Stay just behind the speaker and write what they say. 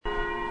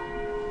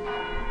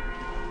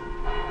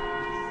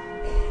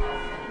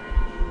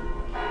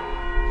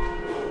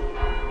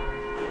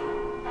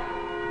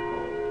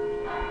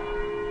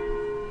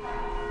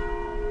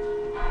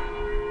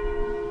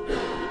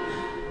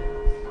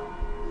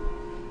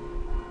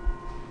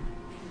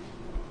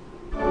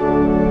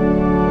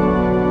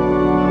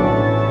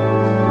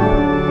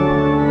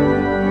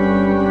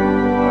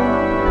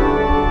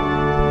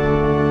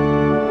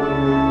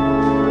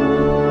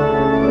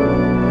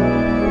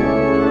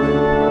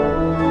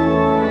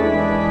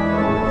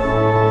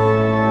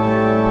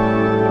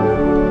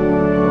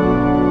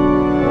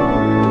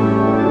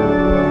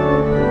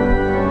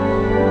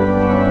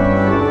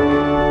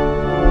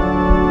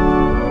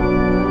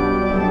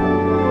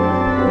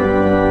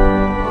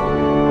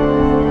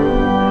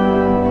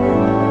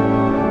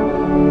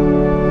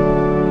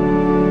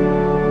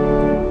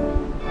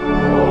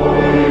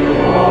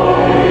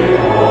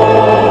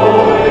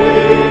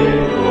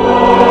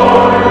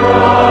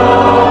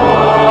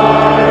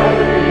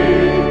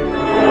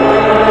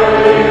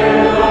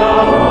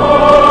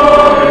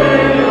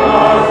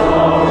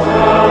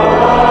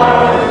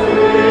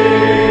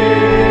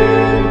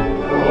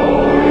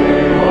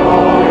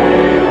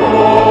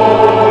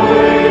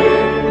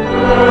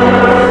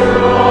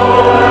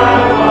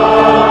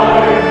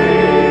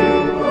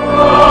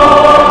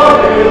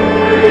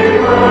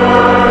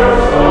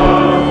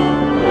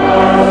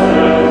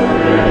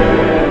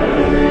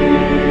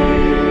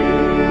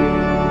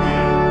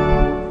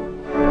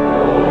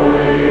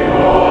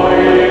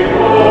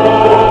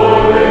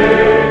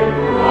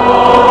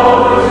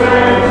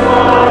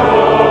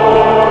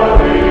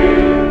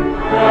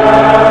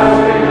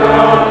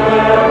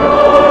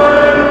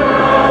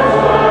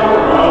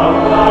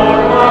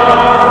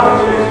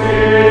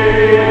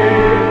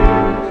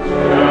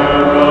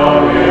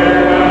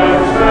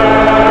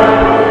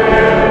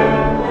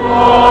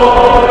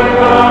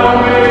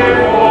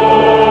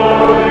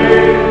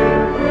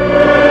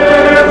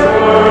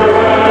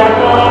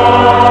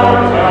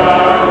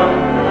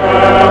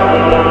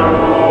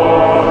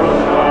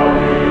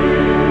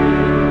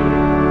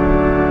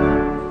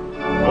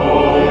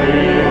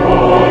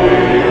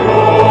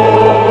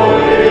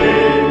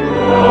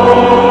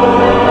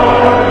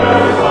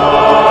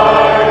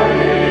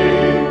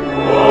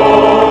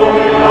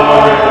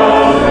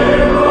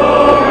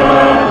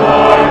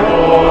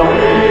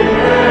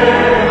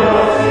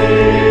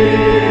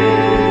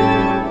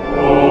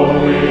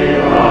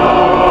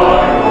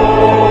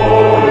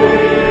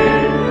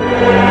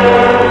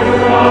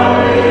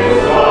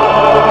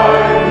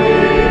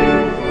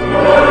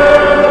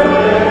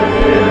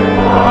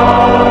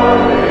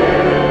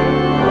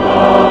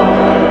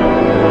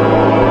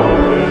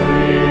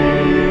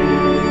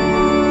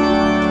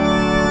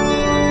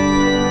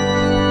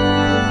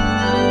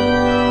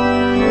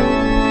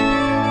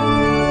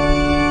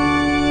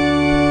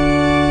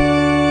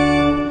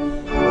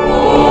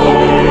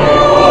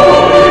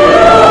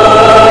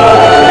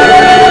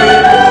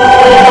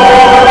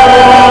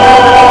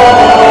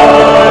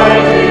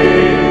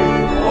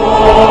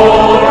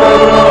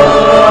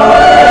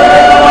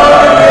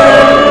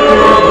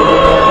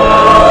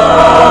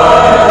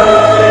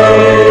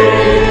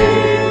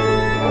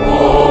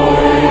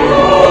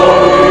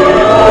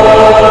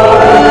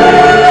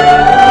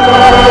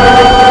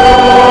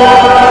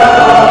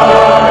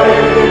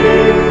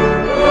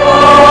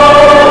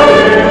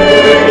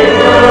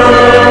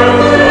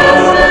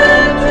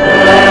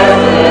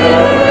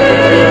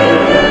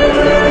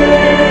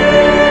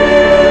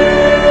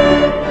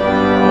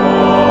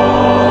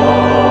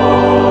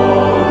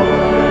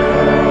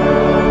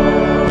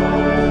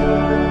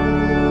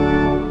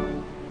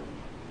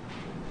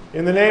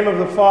name of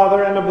the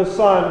Father, and of the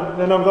Son,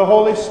 and of the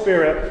Holy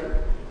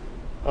Spirit.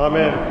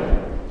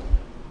 Amen.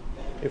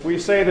 If we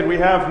say that we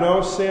have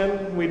no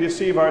sin, we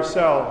deceive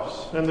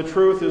ourselves, and the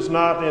truth is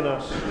not in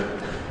us.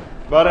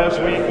 But as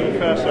we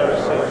confess our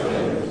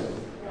sins,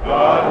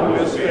 God,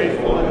 who is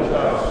faithful and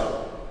just,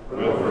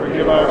 will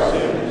forgive our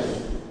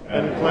sins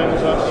and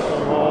cleanse us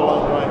from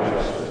all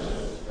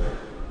unrighteousness.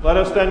 Let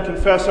us then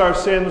confess our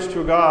sins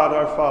to God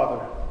our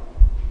Father.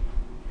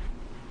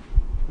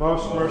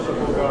 Most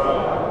merciful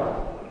God,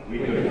 we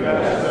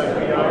confess that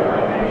we are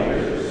by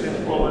nature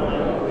sinful and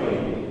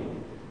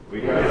unclean.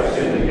 We have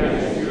sinned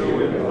against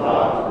you in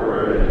thought,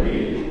 word, and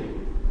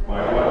deed,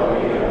 by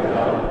what we have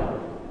done,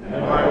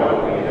 and by what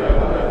we have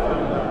left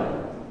undone.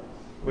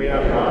 We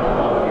have not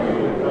loved you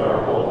with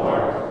our whole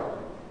heart.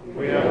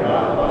 We have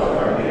not loved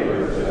our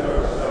neighbors as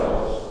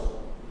ourselves.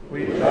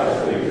 We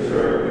justly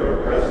deserve your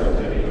present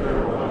and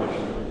eternal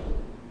punishment.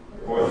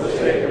 For the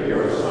sake of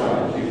your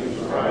Son,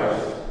 Jesus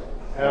Christ,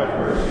 have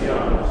mercy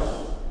on us.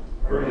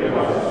 Forgive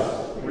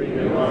us,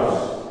 renew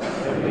us,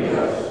 and lead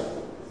us,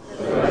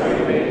 so that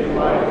we may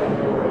delight in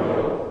your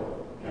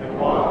will and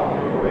walk in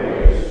your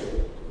ways,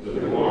 to the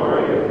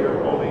glory of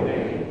your holy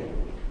name.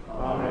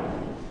 Amen.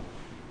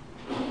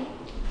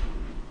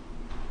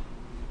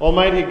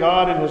 Almighty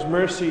God, in his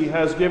mercy,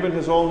 has given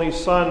his only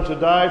Son to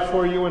die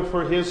for you, and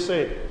for his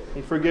sake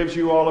he forgives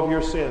you all of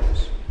your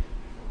sins.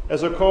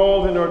 As a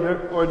called and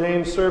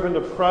ordained servant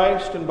of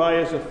Christ, and by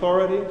his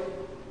authority,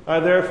 I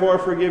therefore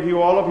forgive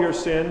you all of your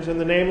sins in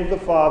the name of the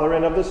Father,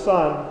 and of the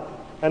Son,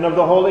 and of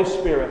the Holy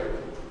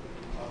Spirit.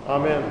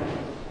 Amen.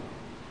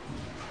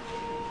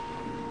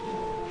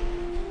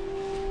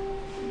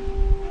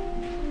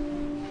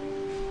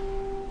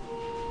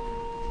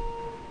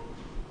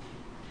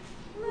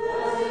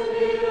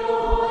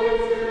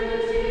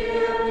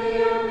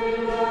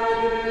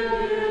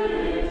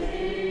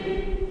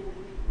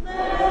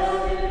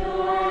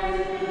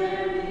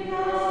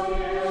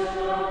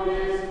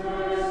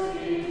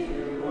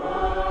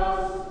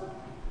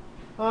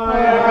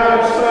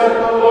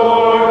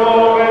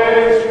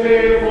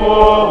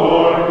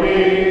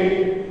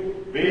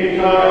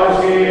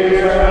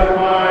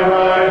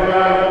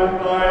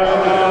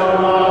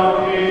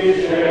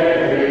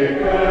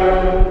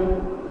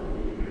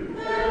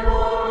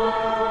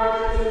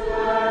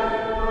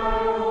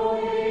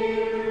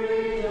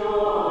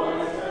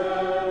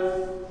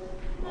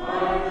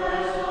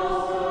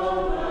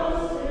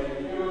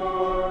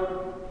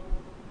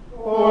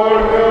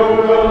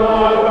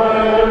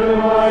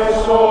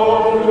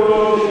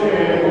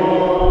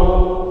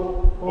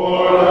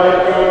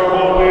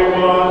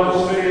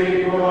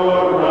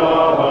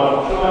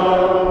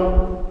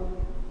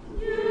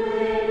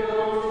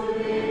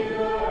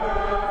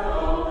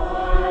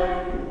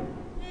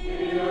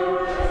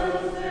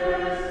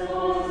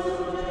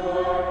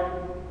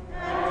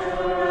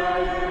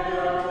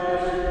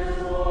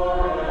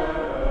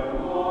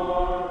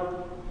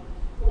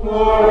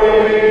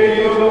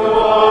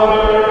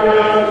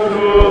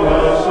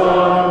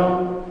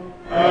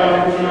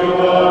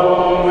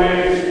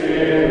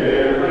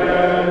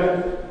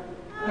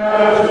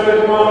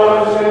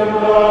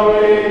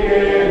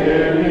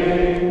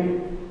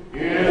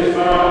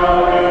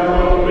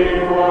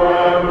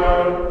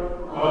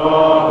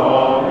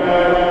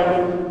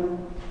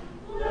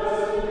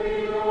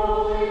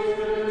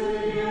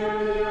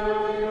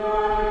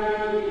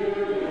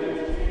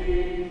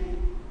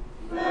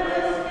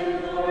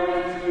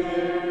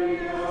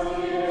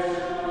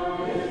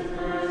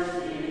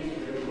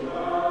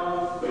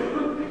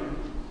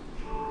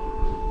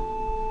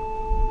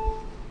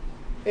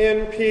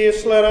 In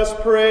peace, let us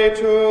pray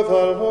to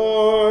the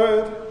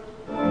Lord.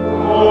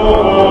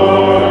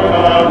 Lord,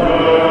 have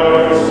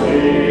mercy.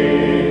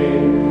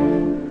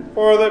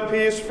 For the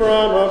peace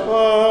from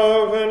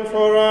above and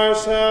for our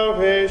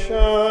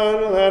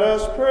salvation, let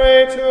us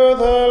pray to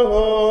the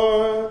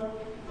Lord.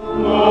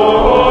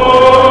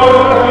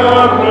 Lord,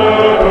 have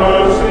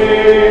mercy.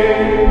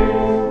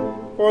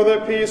 For the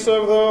peace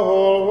of the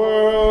whole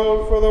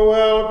world, for the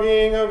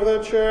well-being of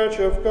the Church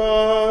of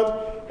God,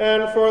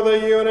 and for the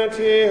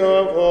unity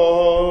of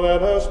all,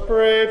 let us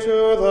pray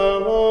to the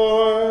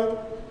Lord.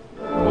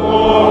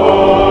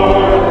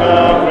 Lord,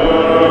 have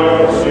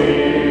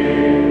mercy.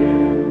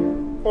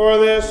 For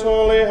this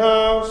holy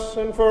house,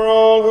 and for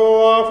all who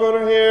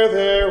offer here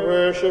their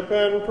worship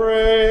and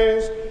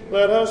praise,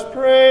 let us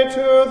pray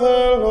to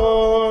the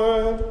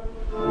Lord.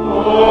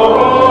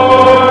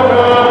 Lord,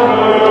 have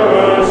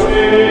mercy.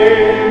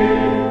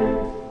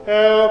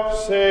 Help,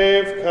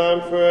 save,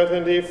 comfort,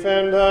 and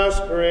defend us,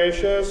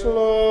 gracious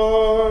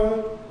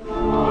Lord.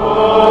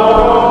 Amen.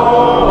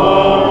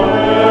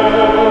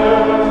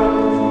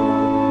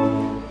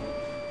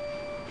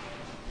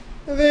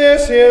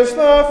 This is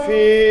the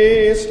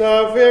feast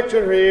of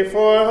victory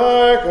for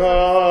our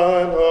God.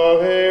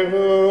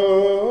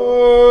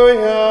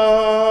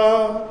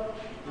 Alleluia.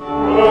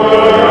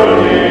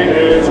 Worthy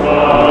is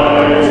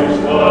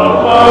Christ, the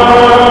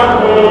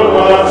Lamb who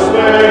was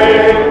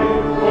slain,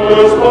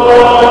 whose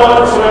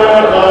blood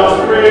set us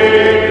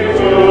free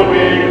to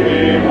be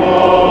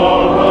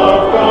people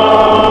of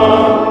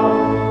God.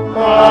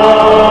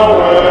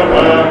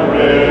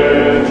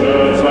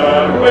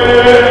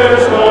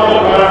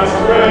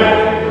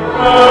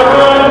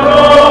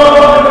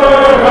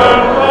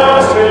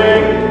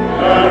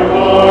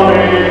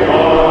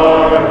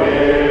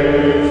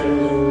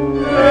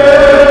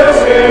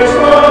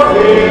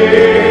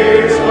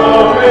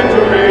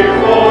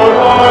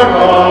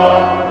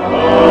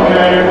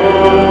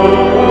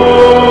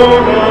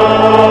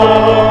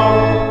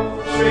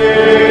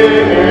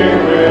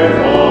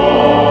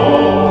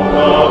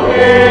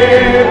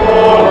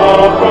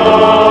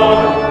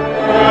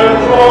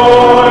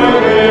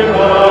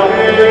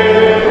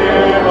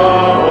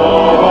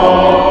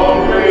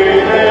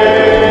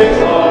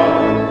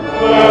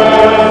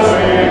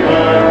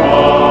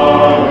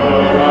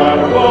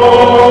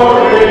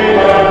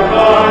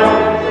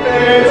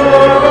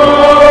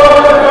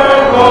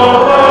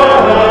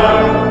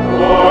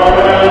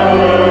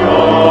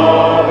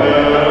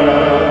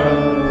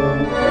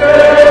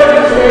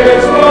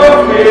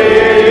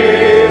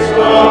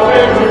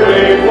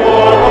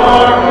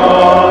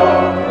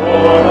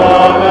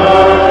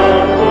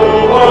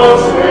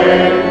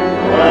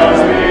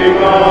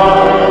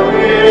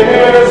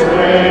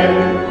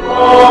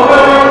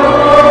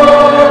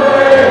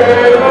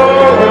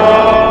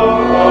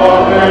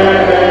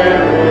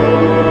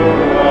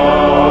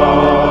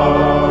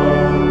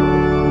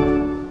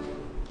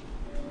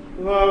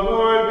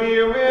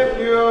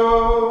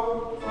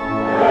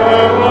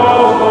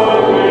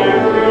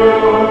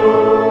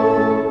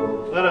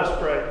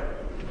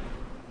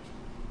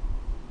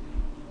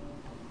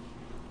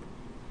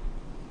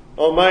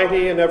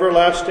 Almighty and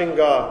everlasting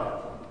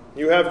God,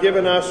 you have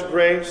given us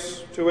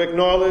grace to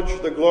acknowledge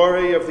the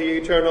glory of the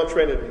eternal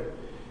Trinity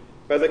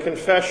by the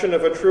confession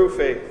of a true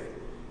faith,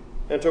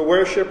 and to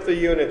worship the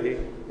unity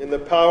in the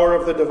power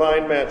of the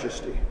divine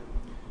majesty.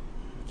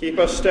 Keep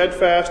us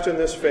steadfast in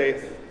this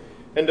faith,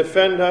 and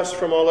defend us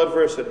from all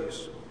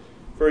adversities.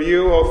 For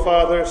you, O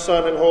Father,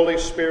 Son, and Holy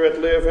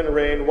Spirit, live and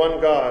reign, one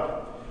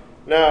God,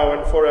 now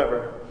and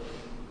forever.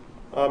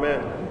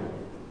 Amen.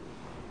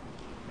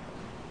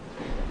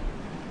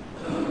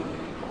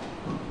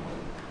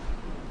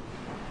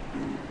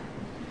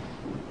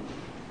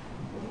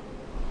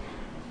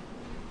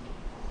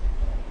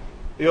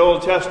 The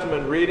Old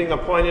Testament reading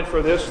appointed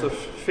for this, the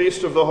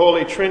Feast of the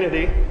Holy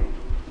Trinity,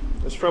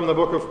 is from the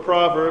book of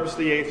Proverbs,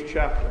 the 8th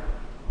chapter.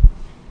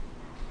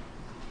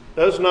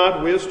 Does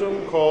not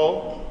wisdom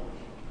call?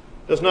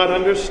 Does not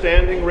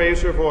understanding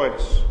raise her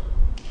voice?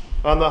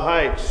 On the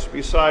heights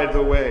beside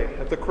the way,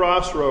 at the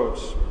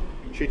crossroads,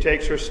 she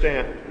takes her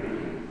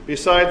stand.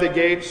 Beside the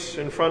gates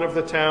in front of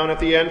the town, at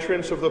the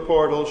entrance of the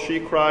portals, she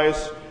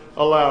cries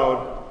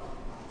aloud,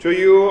 "To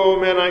you, O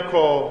men, I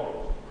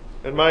call,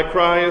 and my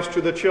cry is to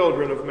the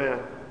children of man."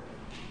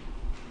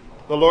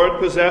 The Lord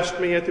possessed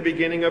me at the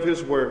beginning of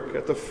his work,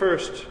 at the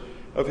first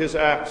of his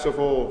acts of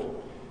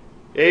old.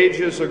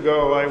 Ages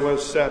ago I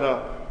was set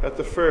up, at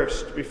the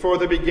first, before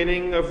the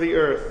beginning of the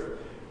earth.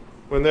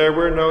 When there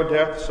were no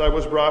depths, I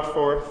was brought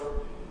forth.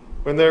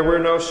 When there were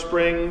no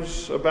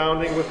springs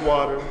abounding with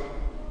water.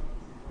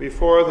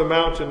 Before the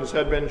mountains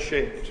had been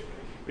shaped,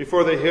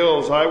 before the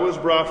hills, I was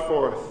brought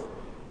forth.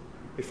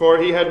 Before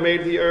he had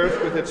made the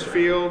earth with its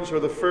fields, or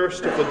the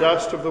first of the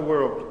dust of the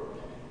world.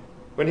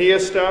 When he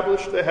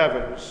established the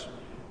heavens,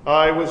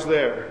 I was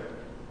there.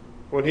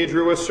 When he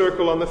drew a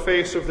circle on the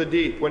face of the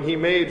deep, when he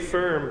made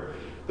firm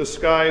the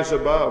skies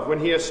above, when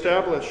he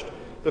established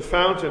the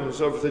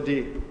fountains of the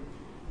deep,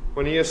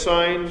 when he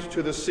assigned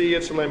to the sea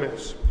its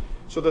limits,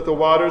 so that the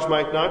waters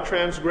might not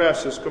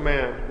transgress his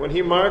command, when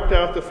he marked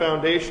out the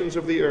foundations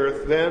of the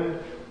earth, then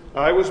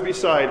I was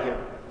beside him,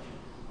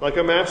 like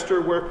a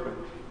master workman,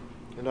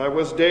 and I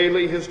was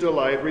daily his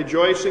delight,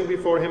 rejoicing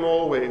before him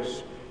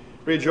always,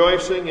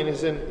 rejoicing in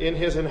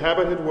his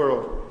inhabited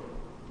world,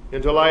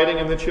 and delighting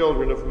in the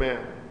children of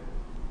man.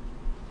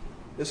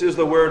 This is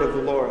the word of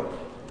the Lord.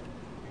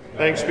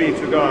 Thanks be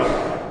to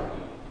God.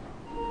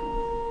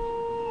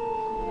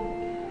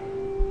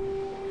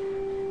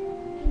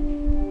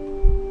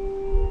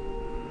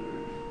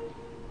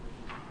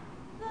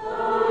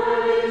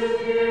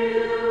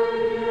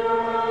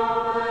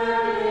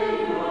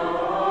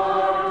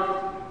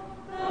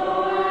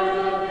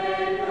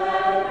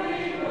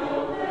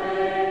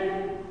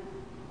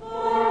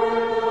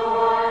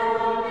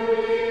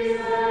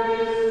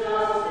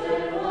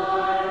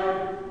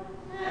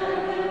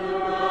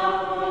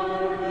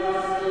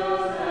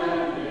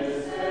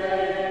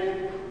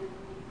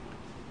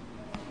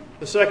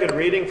 The second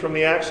reading from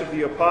the Acts of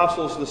the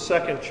Apostles, the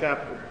 2nd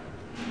chapter.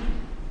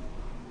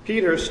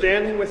 Peter,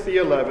 standing with the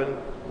 11,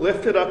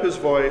 lifted up his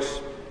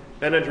voice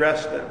and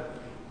addressed them.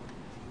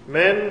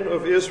 Men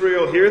of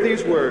Israel, hear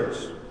these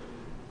words.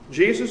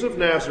 Jesus of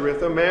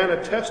Nazareth, a man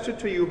attested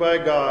to you by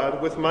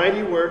God with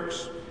mighty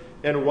works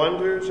and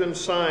wonders and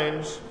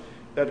signs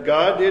that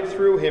God did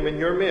through him in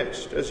your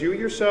midst, as you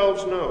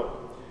yourselves know.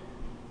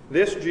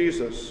 This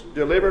Jesus,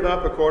 delivered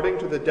up according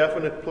to the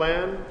definite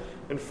plan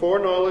and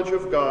foreknowledge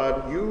of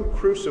God, you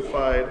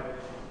crucified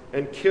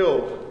and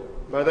killed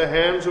by the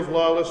hands of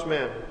lawless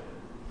men.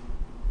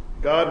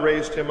 God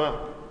raised him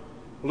up,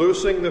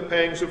 loosing the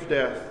pangs of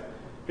death,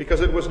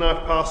 because it was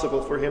not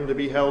possible for him to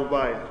be held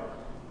by it.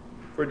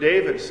 For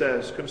David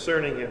says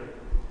concerning him,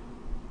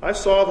 I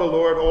saw the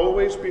Lord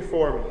always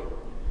before me,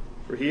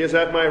 for he is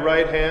at my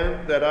right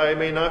hand, that I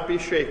may not be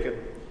shaken.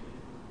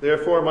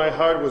 Therefore my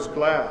heart was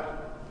glad,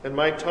 and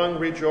my tongue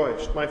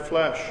rejoiced. My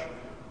flesh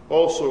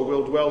also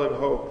will dwell in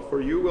hope,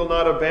 for you will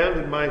not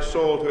abandon my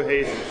soul to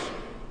Hades,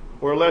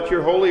 or let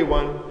your Holy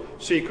One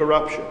see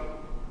corruption.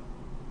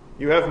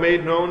 You have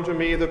made known to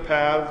me the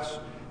paths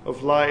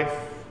of life.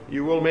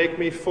 You will make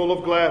me full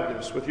of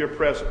gladness with your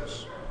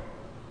presence.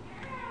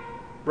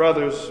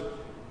 Brothers,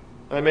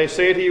 I may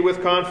say to you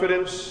with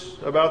confidence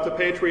about the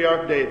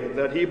patriarch David,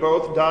 that he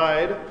both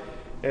died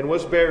and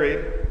was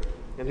buried,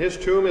 and his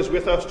tomb is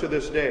with us to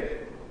this day.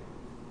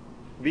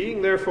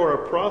 Being therefore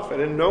a prophet,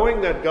 and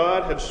knowing that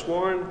God had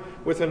sworn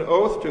with an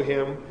oath to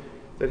him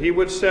that he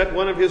would set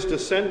one of his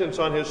descendants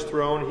on his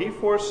throne, he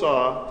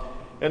foresaw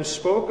and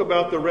spoke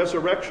about the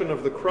resurrection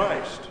of the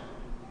Christ,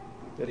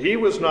 that he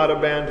was not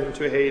abandoned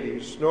to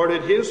Hades, nor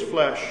did his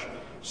flesh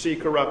see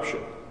corruption.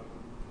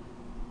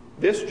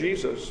 This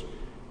Jesus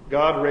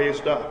God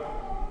raised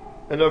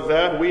up, and of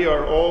that we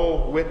are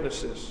all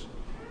witnesses.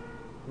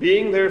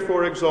 Being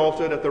therefore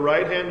exalted at the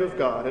right hand of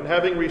God, and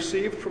having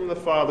received from the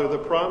Father the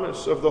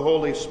promise of the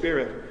Holy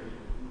Spirit,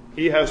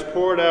 he has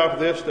poured out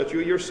this that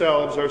you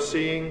yourselves are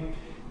seeing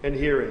and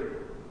hearing.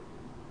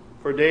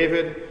 For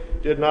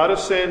David did not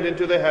ascend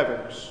into the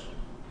heavens,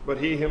 but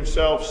he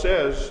himself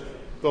says,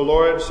 the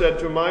Lord said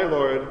to my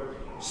Lord,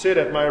 sit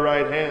at my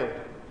right hand,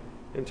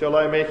 until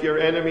I make your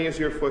enemies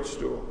your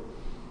footstool.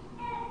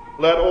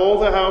 Let all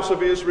the house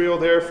of Israel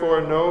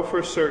therefore know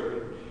for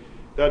certain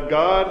that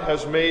God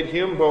has made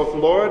him both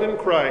Lord and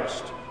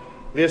Christ,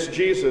 this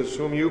Jesus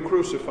whom you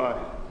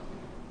crucified.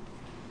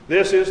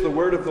 This is the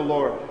word of the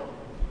Lord.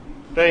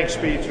 Thanks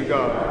be to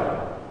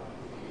God.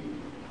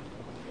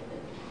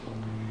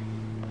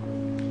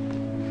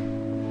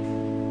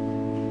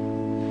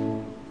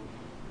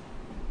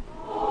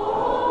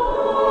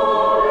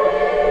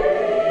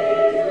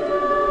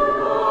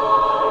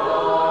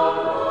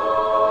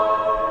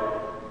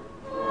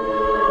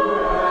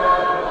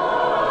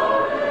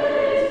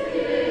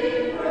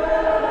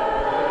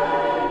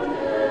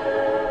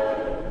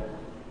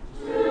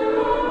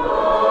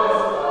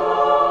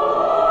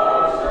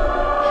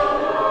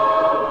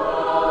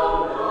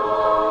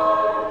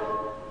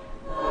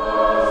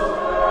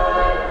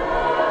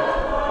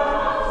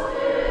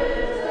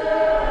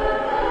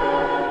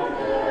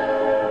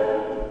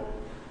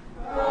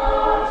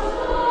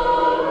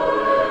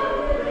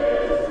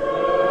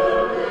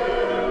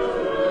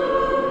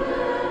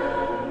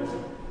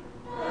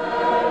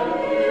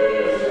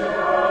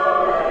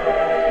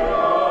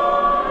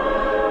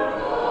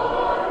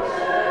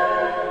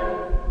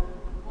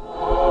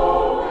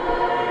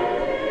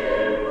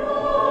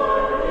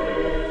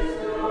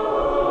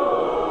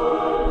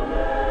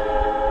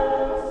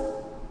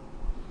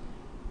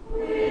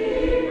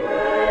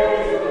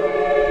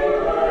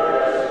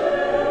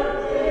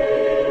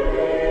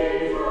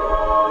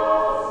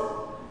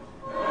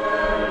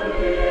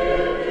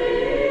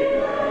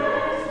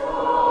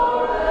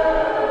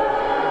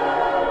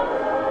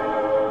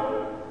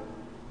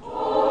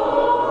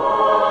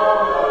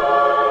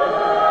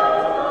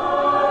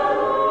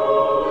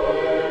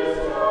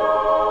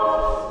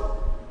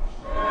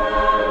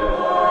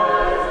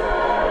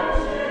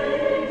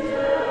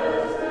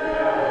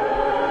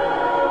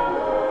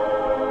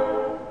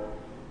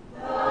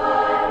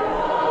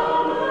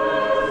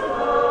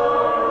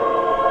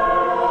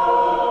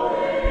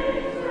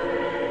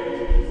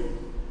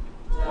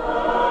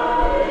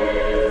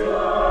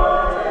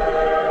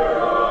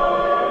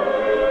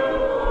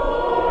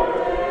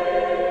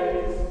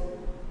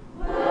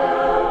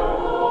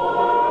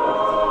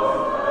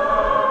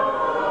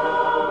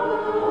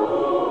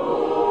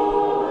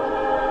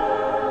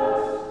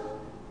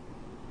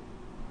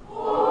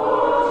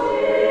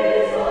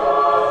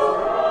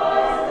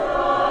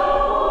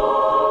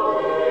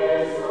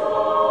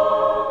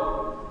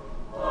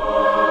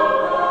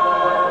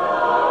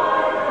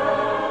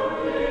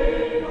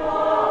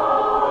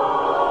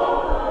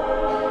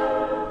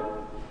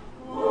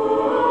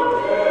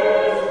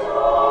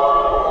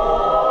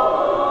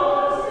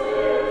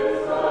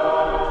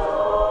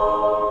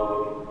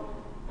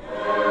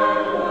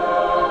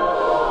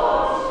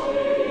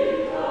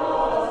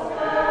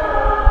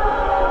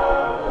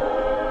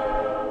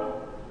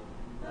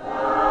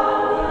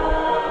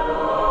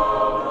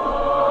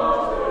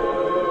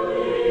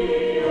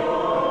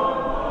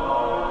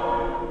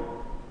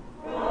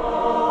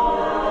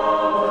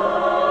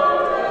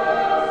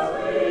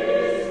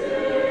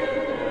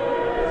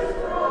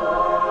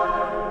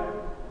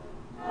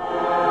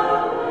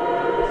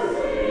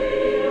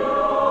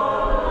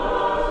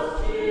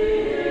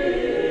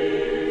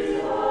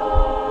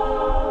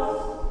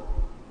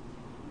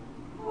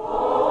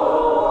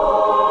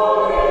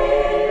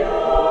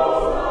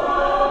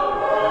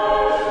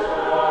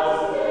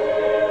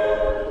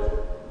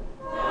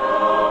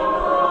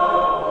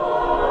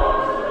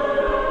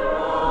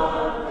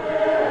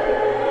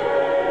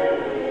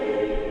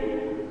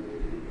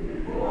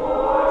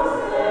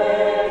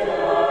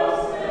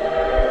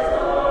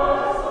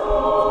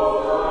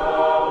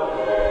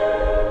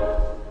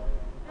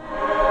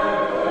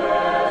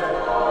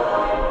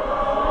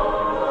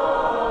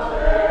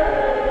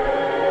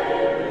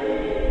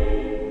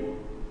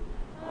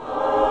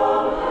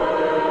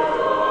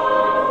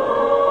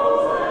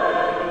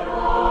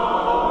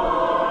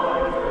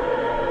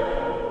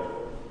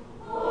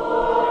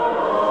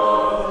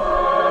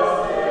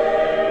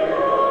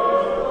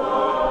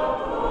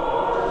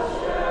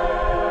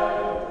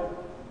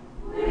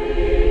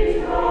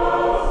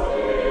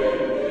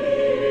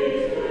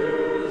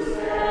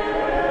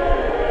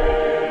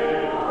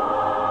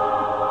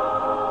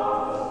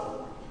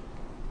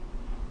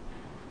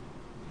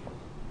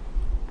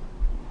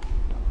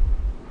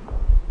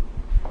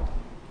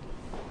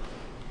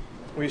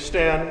 We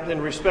stand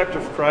in respect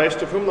of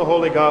Christ, of whom the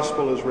Holy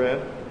Gospel is read.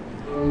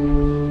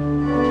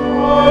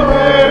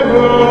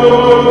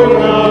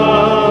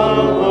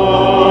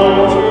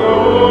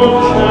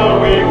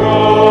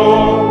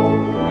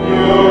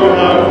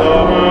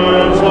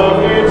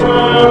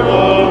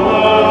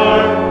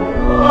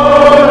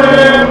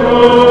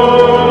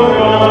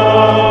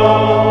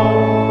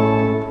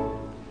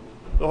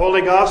 The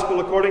Holy Gospel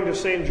according to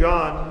St.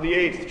 John, the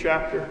 8th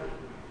chapter.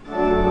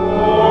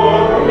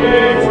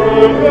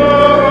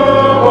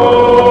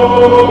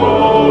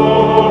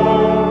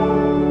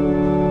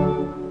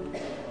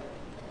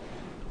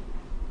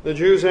 The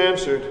Jews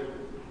answered,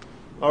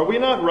 "Are we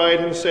not right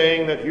in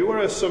saying that you are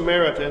a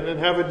Samaritan and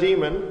have a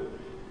demon?"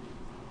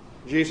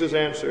 Jesus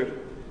answered,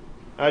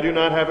 "I do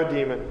not have a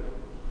demon.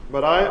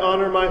 But I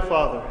honor my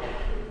Father,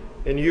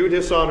 and you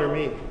dishonor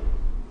me.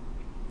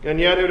 And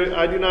yet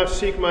I do not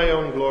seek my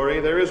own glory.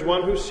 There is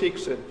one who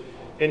seeks it,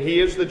 and he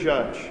is the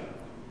judge.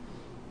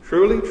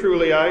 Truly,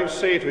 truly, I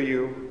say to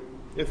you,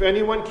 if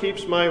anyone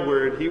keeps my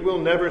word, he will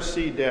never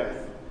see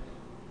death.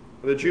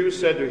 The Jews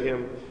said to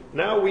him,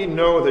 now we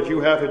know that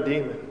you have a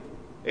demon.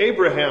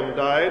 Abraham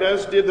died,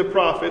 as did the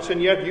prophets,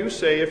 and yet you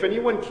say, if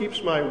anyone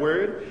keeps my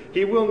word,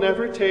 he will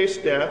never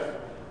taste death.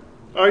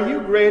 Are you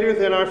greater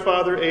than our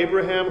father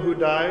Abraham, who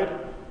died?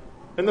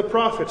 And the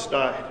prophets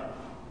died.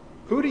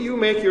 Who do you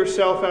make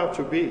yourself out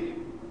to be?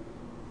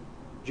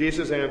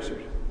 Jesus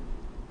answered,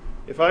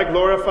 if I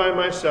glorify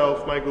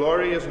myself, my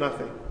glory is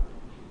nothing.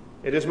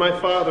 It is my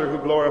Father who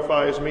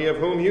glorifies me, of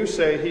whom you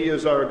say he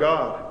is our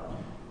God.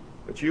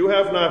 But you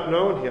have not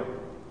known him.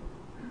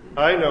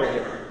 I know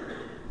him.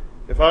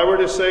 If I were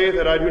to say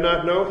that I do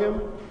not know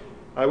him,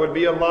 I would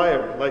be a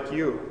liar like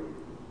you.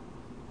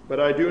 But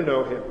I do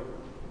know him,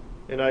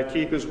 and I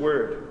keep his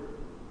word.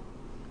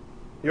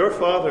 Your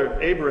father,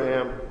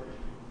 Abraham,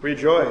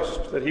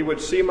 rejoiced that he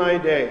would see my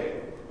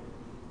day.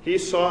 He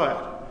saw it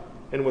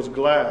and was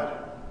glad.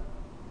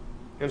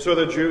 And so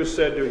the Jews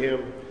said to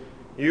him,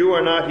 you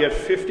are not yet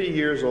 50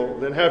 years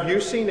old, and have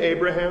you seen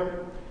Abraham?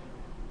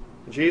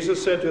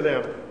 Jesus said to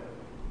them,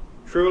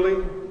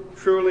 truly,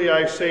 truly,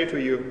 I say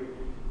to you,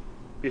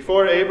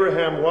 before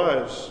Abraham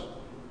was,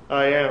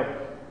 I am.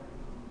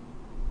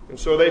 And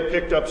so they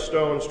picked up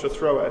stones to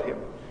throw at him.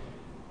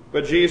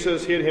 But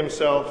Jesus hid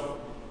himself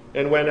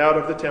and went out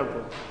of the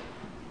temple.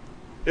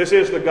 This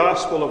is the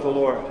gospel of the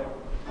Lord.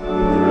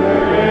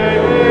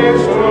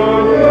 Praise to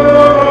you,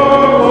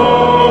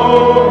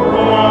 O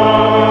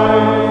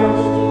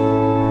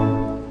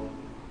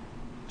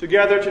Christ.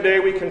 Together today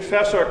we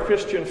confess our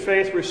Christian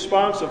faith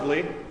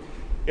responsively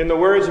in the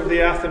words of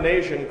the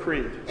Athanasian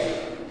Creed.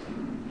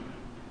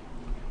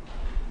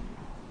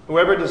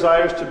 Whoever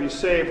desires to be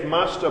saved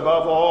must,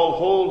 above all,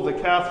 hold the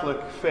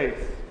Catholic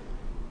faith.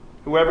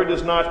 Whoever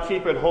does not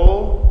keep it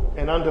whole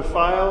and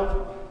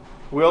undefiled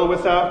will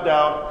without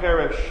doubt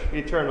perish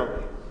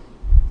eternally.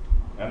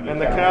 And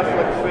the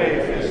Catholic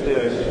faith is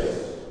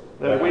this,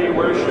 that we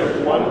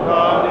worship one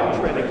God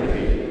in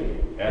Trinity,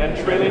 and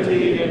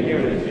Trinity in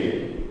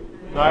unity,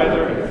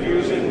 neither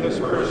confusing the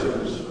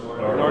persons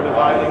nor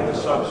dividing the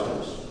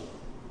substance.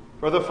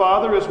 For the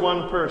Father is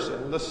one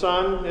person, the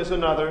Son is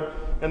another,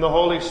 and the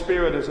Holy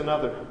Spirit is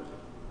another.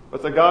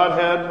 But the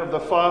Godhead of the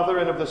Father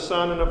and of the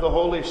Son and of the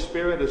Holy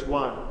Spirit is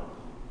one,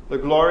 the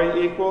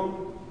glory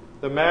equal,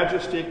 the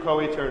majesty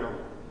co-eternal.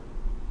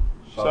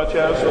 Such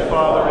as the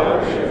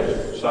Father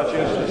is, such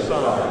is the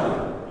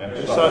Son,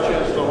 and such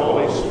is the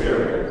Holy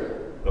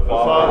Spirit. The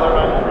Father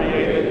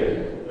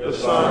uncreated, the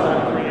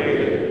Son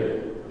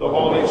uncreated, the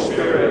Holy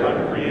Spirit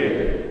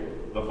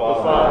uncreated, the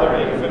Father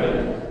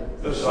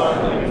infinite, the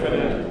Son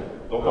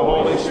infinite, the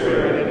Holy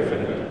Spirit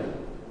infinite.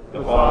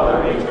 The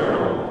Father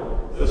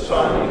eternal, the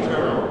Son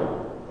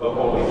eternal, the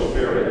Holy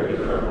Spirit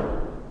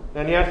eternal.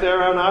 And yet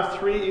there are not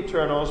three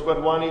eternals,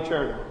 but one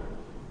eternal.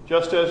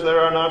 Just as there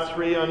are not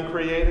three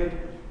uncreated,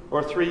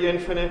 or three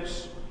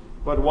infinites,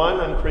 but one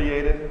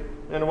uncreated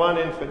and one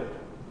infinite.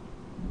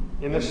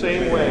 In the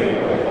same way,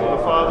 the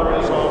Father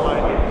is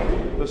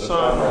almighty, the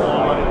Son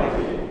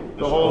almighty,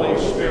 the Holy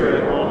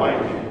Spirit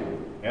almighty.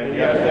 And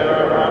yet there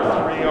are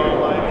not three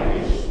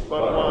almighties,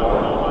 but one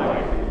almighty.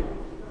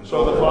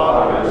 So the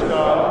Father is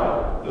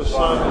God, the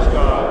Son is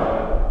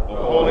God, the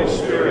Holy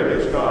Spirit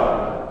is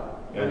God,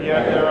 and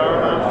yet there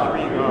are not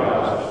three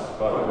gods,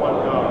 but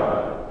one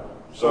God.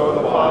 So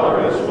the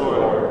Father is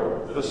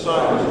Lord, the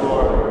Son is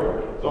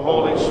Lord, the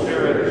Holy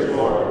Spirit is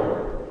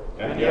Lord,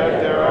 and yet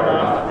there are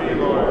not three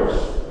Lords,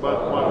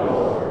 but one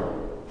Lord.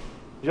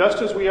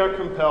 Just as we are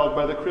compelled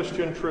by the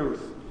Christian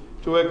truth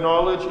to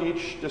acknowledge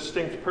each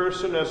distinct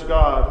person as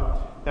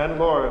God and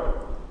Lord,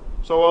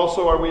 so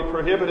also are we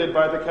prohibited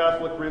by the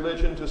Catholic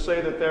religion to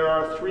say that there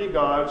are three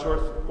gods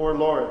or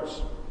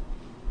lords.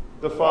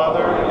 The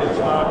Father is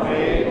not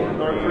made,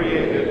 nor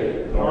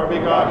created, nor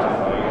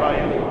begotten by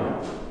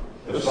anyone.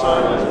 The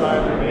Son is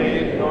neither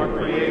made nor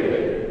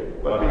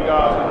created, but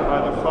begotten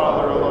by the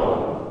Father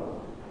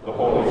alone. The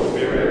Holy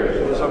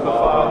Spirit is of the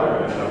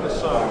Father and of the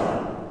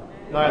Son,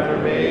 neither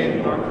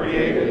made nor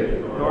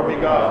created, nor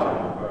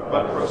begotten,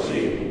 but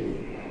proceeding.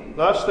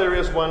 Thus there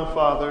is one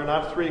Father,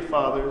 not three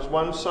fathers,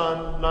 one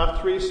Son,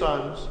 not three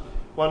sons,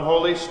 one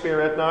Holy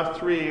Spirit, not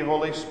three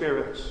Holy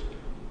Spirits.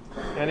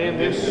 And in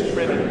this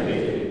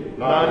Trinity,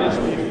 none is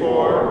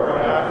before or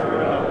after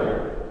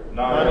another,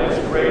 none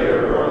is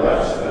greater or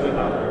less than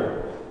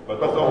another, but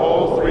the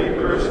whole three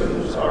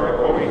persons are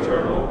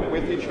co-eternal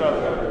with each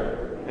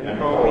other and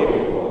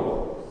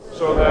co-equal,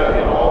 so that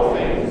in all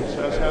things,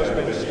 as has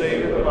been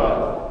stated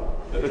above,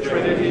 the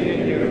Trinity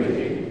in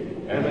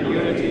unity, and the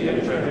unity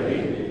in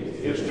Trinity,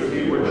 is to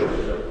be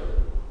worshipped.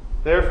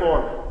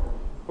 Therefore,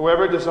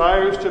 whoever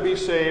desires to be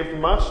saved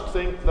must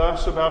think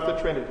thus about the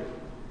Trinity.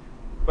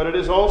 But it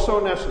is also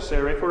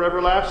necessary for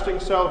everlasting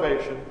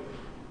salvation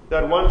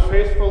that one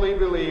faithfully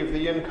believe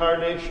the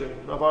incarnation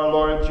of our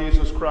Lord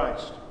Jesus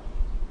Christ.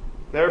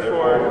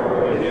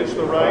 Therefore, it is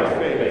the right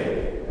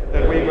faith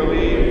that we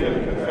believe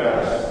and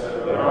confess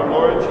that our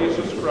Lord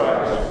Jesus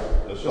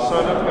Christ, the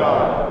Son of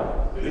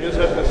God, is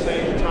at the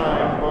same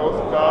time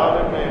both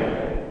God and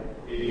man.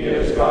 He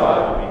is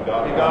God,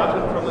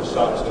 begotten from the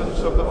substance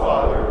of the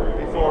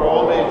Father before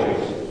all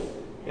ages,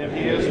 and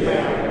he is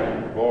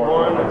man,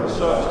 born of the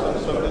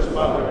substance of his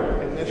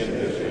mother in this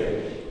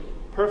age.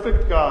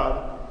 Perfect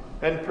God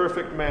and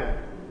perfect man,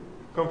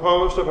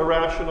 composed of a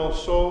rational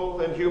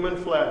soul and human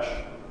flesh,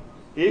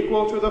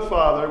 equal to the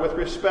Father with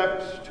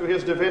respect to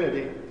his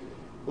divinity,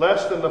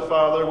 less than the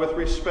Father with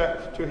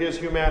respect to his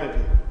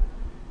humanity.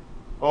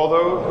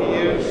 Although he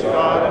is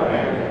God and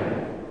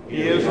man,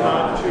 he is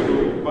not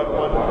two, but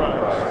one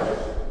Christ.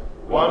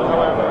 One,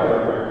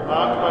 however,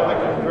 not by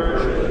the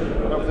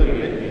conversion of the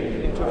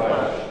divinity into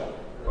flesh,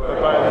 but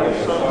by the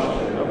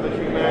assumption of the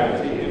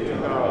humanity into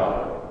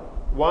God.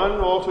 One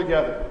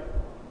altogether,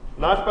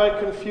 not by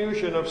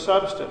confusion of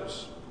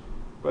substance,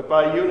 but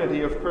by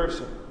unity of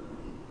person.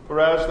 For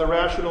as the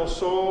rational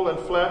soul and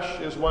flesh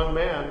is one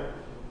man,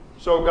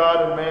 so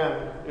God and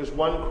man is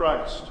one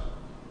Christ,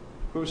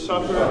 who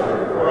suffered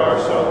for our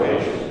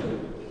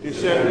salvation,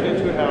 descended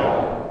into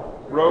hell,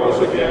 rose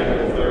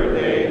again the third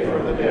day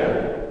from the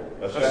dead,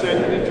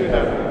 ascended into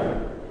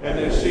heaven, and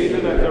is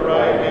seated at the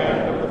right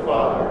hand of the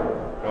Father,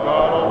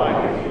 God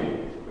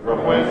Almighty,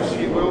 from whence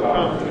he will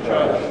come to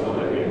judge the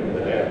living and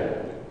the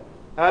dead.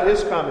 At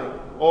his coming,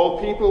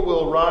 all people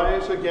will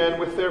rise again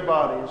with their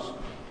bodies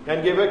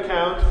and give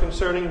account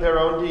concerning their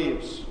own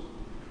deeds.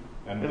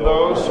 And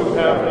those who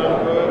have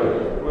done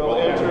good will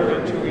enter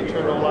into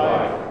eternal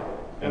life,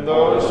 and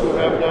those who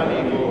have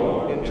done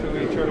evil into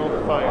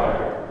eternal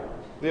fire.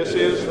 This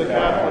is the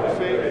Catholic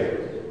faith.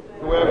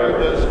 Whoever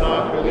does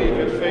not believe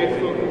it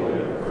faithfully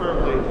and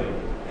firmly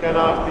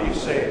cannot be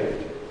saved.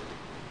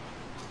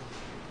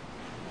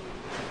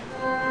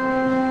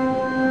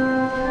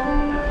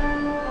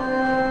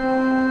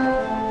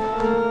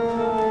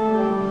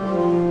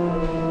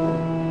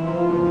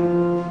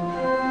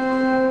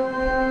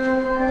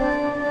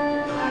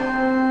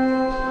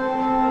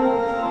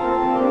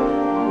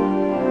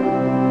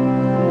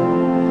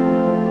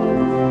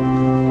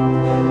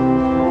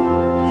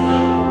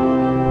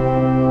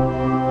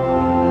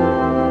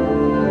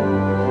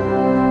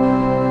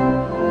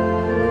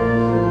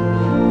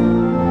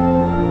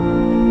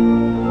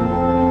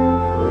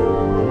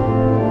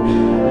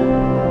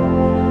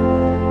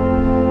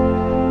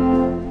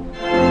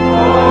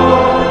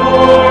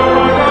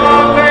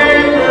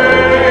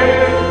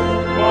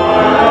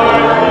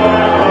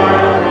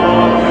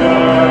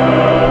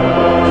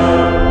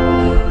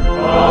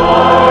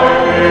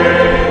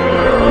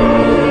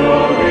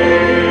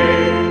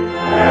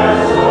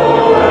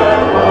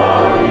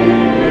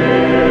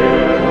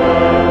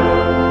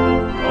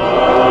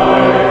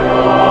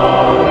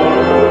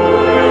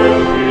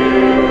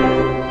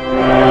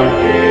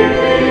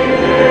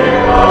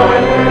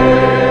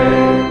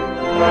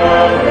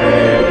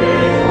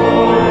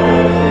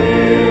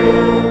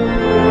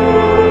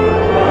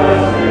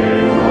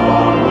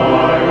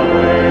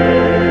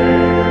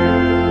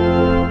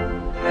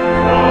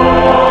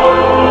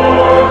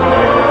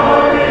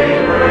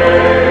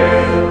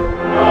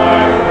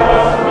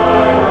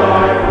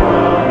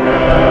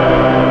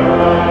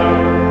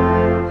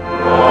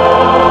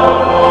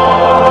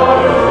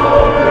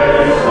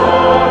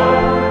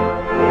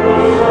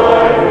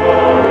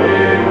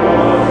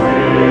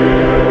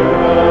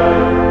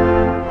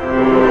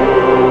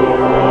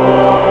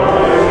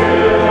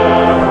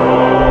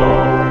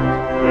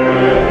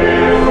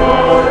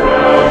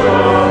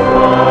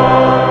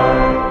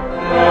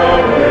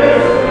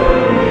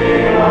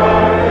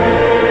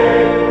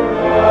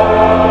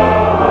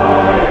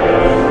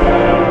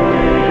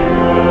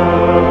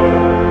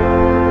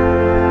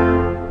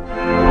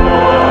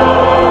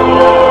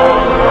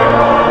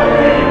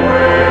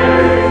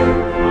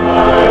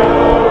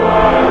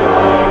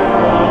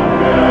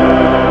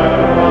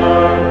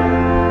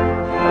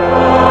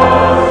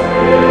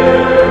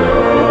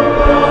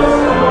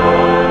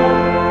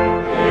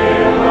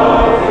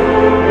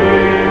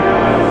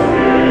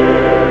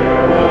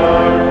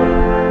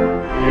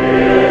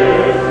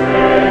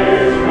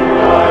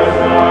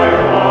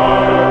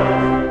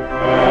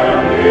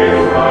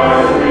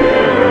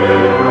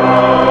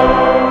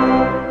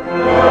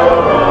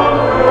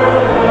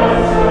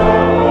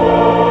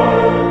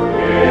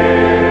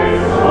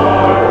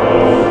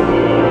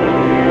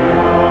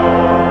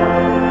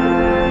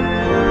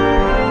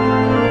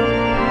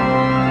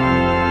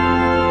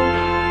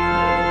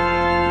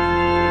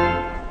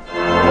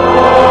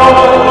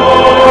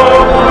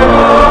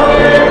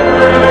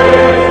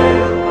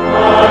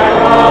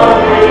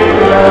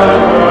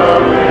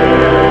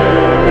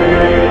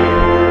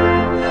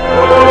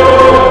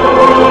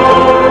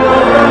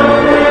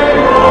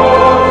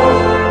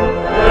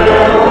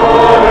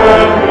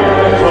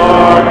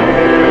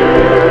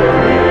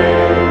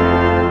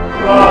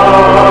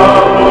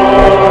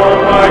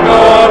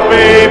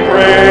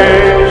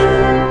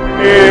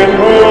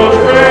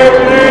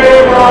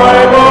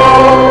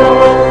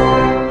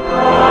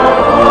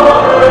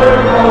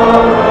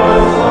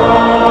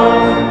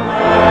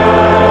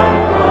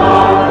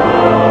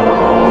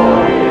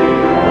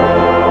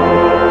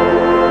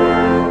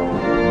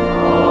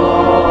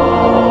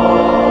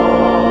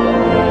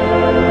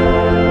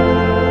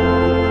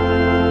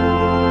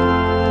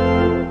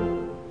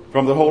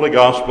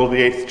 Gospel, the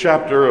 8th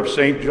chapter of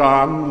St.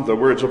 John, the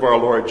words of our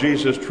Lord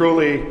Jesus,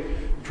 Truly,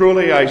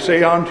 truly I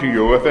say unto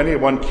you, if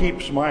anyone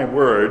keeps my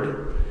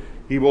word,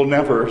 he will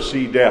never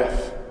see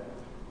death.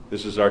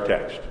 This is our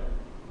text.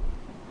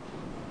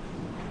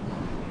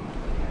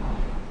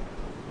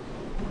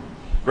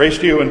 Grace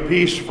to you and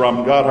peace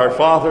from God our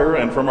Father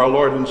and from our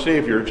Lord and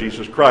Savior,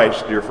 Jesus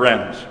Christ, dear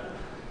friends.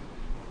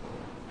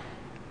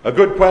 A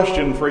good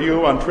question for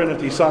you on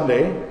Trinity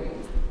Sunday.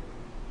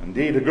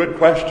 Indeed, a good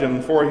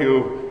question for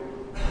you,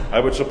 I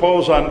would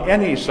suppose, on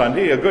any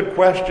Sunday. A good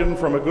question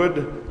from a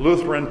good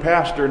Lutheran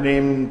pastor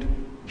named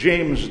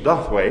James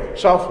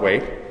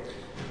Southwaite,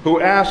 who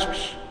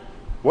asks,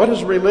 what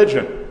is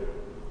religion?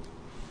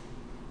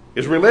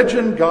 Is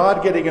religion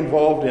God getting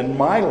involved in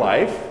my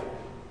life?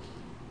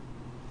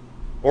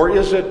 Or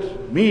is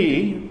it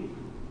me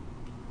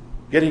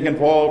getting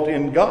involved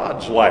in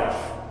God's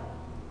life?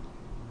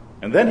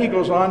 And then he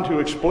goes on to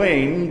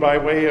explain, by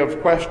way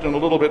of question, a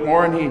little bit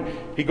more, and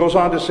he goes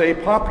on to say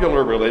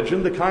popular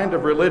religion, the kind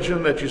of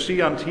religion that you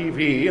see on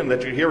TV and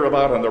that you hear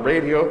about on the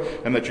radio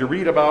and that you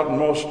read about in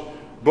most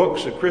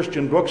books at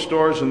Christian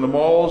bookstores and the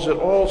malls, it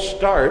all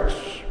starts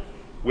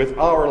with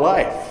our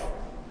life.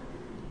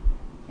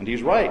 And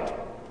he's right.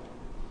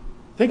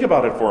 Think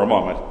about it for a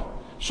moment.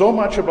 So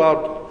much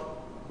about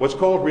what's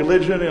called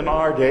religion in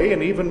our day,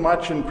 and even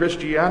much in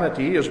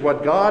Christianity, is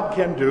what God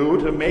can do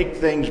to make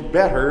things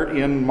better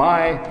in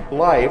my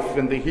life,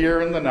 in the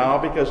here and the now,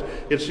 because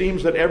it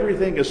seems that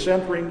everything is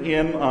centering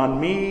in on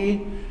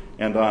me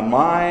and on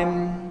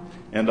mine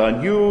and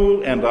on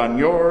you and on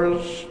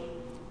yours.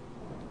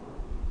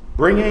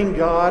 Bringing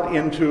God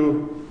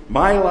into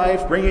my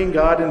life, bringing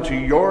God into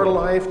your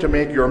life to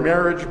make your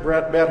marriage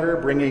better,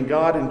 bringing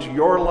God into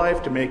your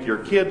life to make your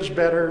kids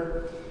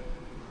better,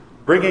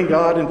 bringing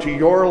God into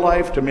your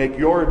life to make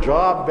your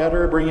job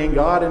better, bringing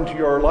God into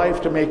your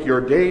life to make your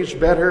days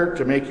better,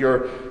 to make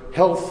your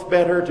health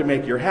better, to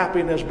make your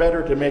happiness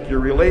better, to make your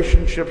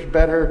relationships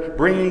better,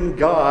 bringing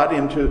God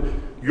into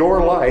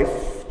your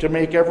life to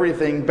make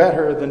everything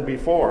better than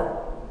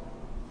before.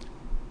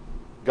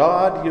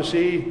 God, you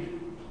see,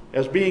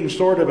 as being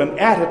sort of an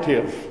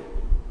additive,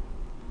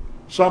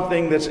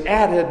 something that's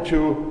added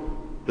to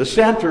the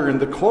center and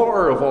the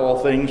core of all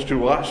things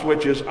to us,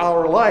 which is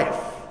our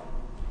life.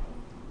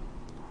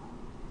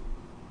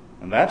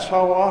 And that's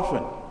how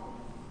often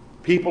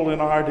people in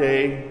our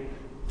day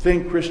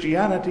think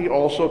Christianity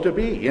also to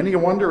be. Any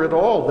wonder at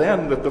all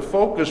then that the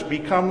focus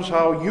becomes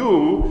how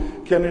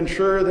you can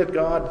ensure that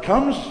God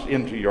comes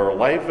into your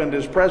life and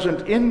is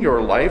present in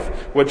your life,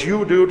 what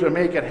you do to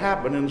make it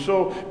happen. And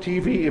so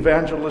TV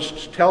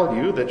evangelists tell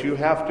you that you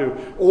have to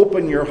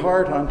open your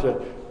heart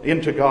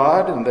into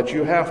God, and that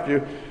you have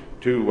to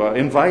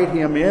invite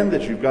him in,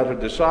 that you've got to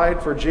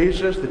decide for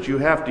Jesus, that you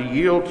have to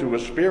yield to a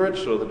Spirit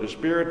so that the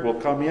Spirit will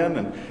come in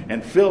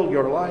and fill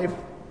your life.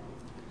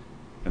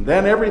 And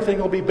then everything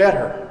will be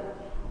better.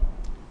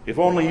 If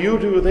only you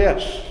do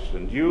this,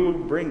 and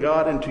you bring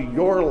God into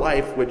your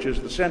life, which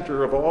is the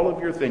center of all of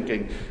your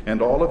thinking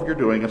and all of your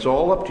doing. It's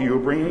all up to you,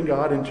 bringing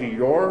God into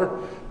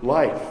your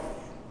life.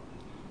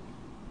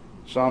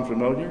 Sound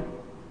familiar?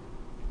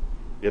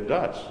 It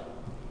does.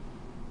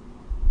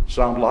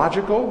 Sound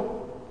logical?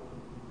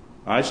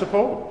 I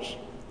suppose.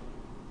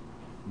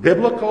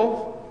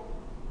 Biblical?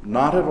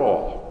 Not at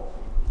all.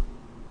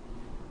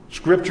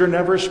 Scripture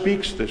never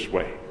speaks this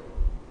way.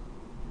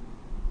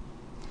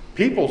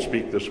 People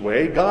speak this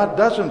way. God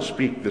doesn't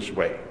speak this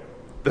way.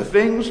 The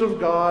things of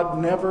God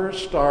never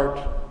start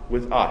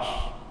with us.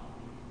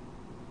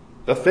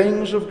 The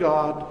things of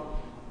God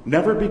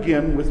never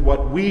begin with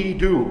what we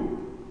do.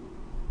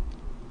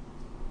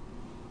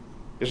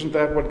 Isn't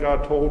that what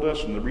God told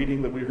us in the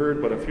reading that we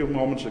heard but a few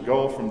moments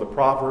ago from the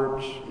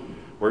Proverbs,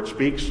 where it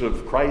speaks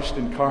of Christ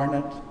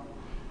incarnate,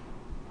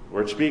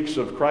 where it speaks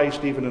of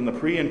Christ even in the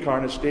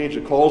pre-incarnate stage?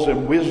 It calls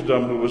him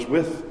wisdom, who was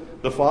with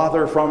the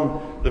Father from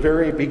the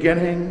very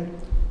beginning.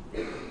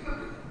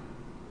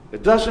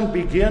 It doesn't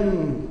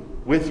begin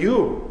with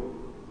you.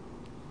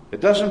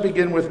 It doesn't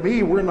begin with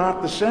me. We're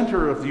not the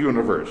center of the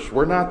universe.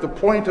 We're not the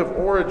point of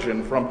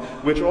origin from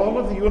which all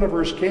of the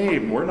universe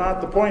came. We're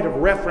not the point of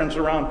reference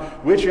around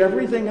which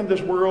everything in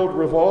this world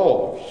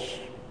revolves.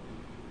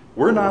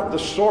 We're not the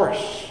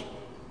source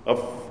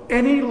of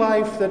any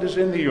life that is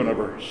in the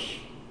universe.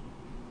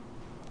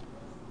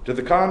 To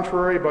the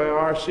contrary, by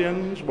our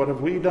sins, what have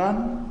we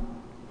done?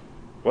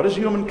 What has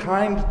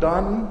humankind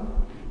done?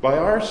 By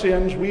our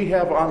sins, we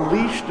have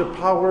unleashed a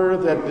power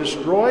that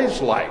destroys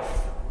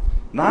life.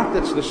 Not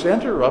that's the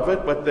center of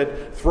it, but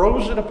that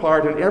throws it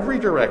apart in every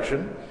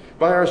direction.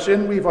 By our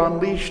sin, we've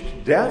unleashed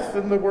death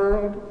in the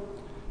world.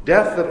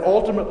 Death that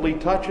ultimately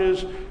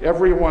touches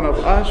every one of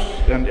us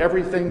and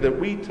everything that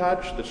we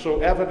touch, that's so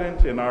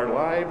evident in our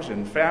lives,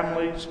 in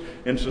families,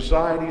 in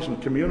societies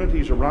and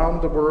communities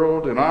around the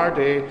world in our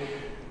day.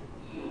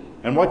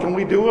 And what can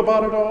we do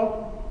about it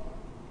all?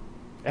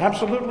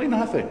 Absolutely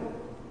nothing.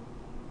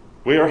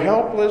 We are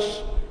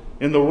helpless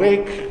in the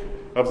wake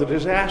of the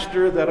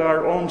disaster that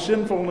our own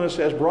sinfulness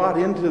has brought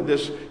into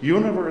this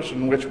universe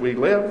in which we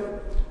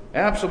live.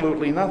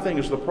 Absolutely nothing,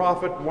 as the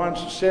prophet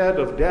once said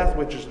of death,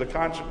 which is the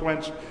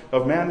consequence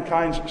of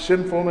mankind's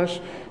sinfulness.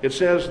 It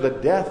says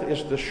that death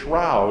is the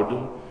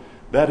shroud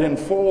that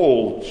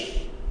enfolds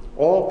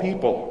all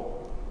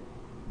people.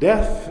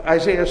 Death,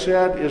 Isaiah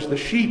said, is the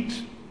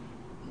sheet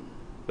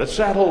that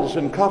settles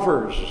and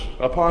covers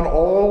upon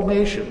all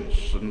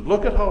nations. And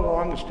look at how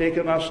long it's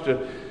taken us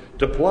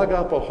to plug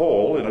up a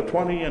hole in a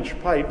 20-inch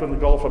pipe in the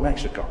Gulf of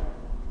Mexico.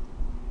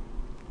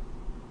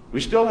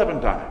 We still haven't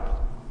done it.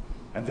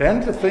 And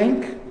then to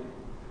think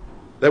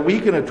that we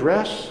can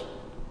address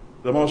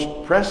the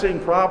most pressing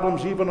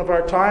problems even of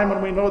our time,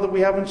 and we know that we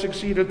haven't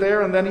succeeded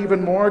there, and then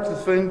even more to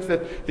think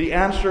that the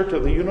answer to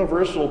the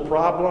universal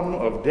problem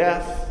of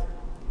death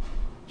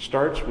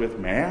starts with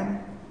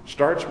man,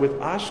 starts with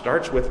us,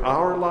 starts with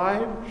our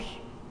lives.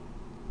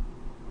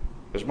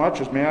 As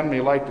much as man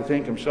may like to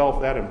think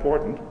himself that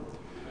important,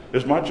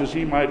 as much as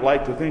he might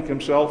like to think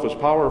himself as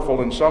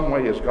powerful in some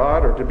way as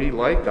God or to be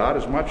like God,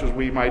 as much as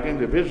we might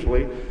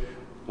individually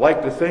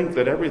like to think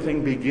that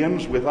everything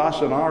begins with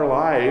us in our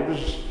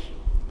lives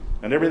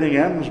and everything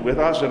ends with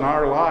us in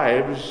our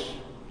lives,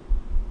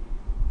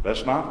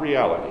 that's not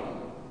reality.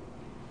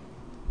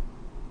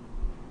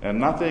 And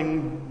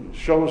nothing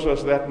shows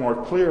us that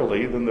more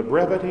clearly than the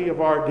brevity of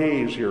our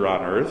days here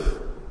on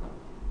earth.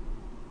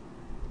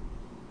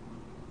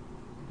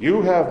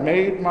 You have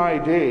made my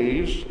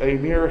days a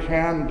mere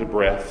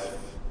handbreadth,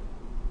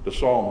 the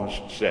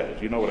psalmist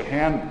says. You know what a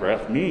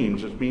handbreadth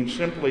means? It means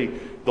simply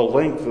the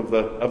length of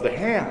the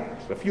hand,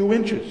 a few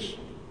inches.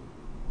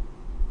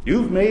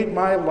 You've made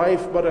my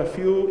life but a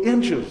few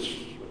inches,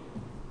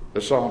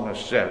 the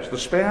psalmist says. The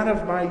span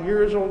of my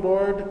years, O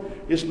Lord,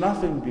 is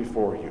nothing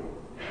before you.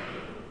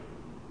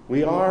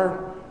 We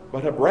are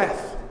but a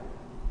breath,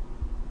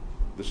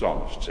 the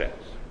psalmist says.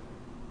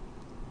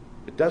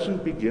 It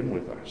doesn't begin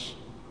with us,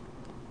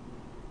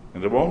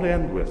 and it won't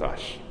end with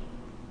us.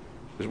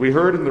 As we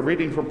heard in the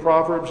reading from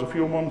Proverbs a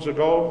few moments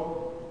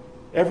ago,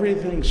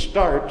 everything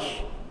starts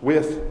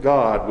with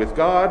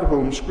God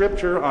whom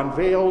Scripture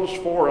unveils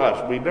for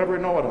us. We never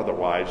know it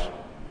otherwise.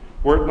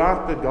 Were it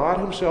not that God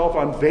himself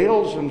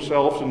unveils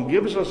himself and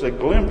gives us a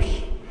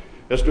glimpse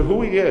as to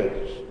who he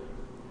is.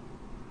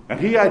 And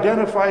he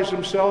identifies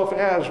himself,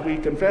 as we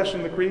confess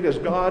in the Creed, as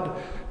God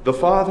the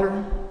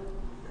Father,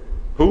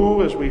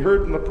 who, as we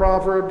heard in the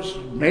Proverbs,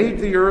 made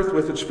the earth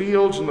with its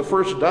fields and the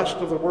first dust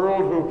of the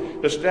world,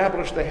 who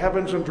established the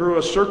heavens and drew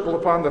a circle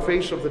upon the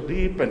face of the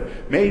deep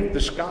and made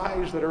the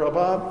skies that are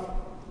above.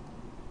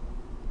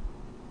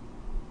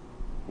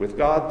 With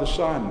God the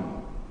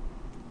Son,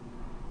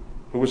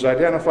 who was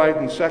identified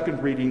in the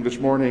second reading this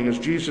morning as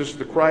Jesus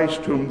the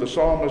Christ, whom the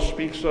psalmist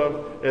speaks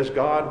of as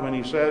God when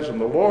he says, and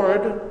the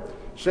Lord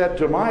said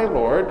to my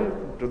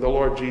Lord, to the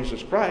Lord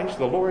Jesus Christ,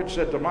 the Lord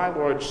said to my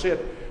Lord,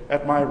 sit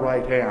at my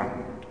right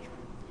hand.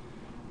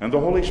 And the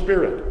Holy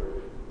Spirit,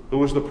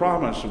 who is the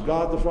promise of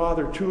God the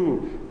Father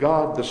to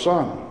God the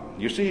Son.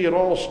 You see, it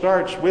all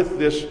starts with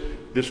this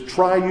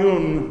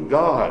triune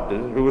God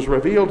who has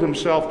revealed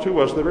himself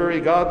to us, the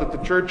very God that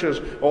the church has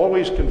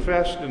always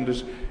confessed and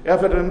is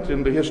evident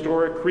in the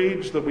historic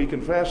creeds that we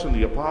confess. In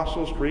the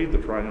Apostles' Creed, the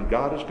triune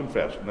God is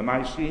confessed. In the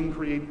Nicene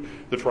Creed,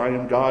 the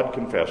triune God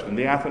confessed. In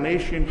the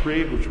Athanasian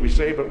Creed, which we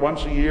say but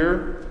once a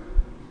year,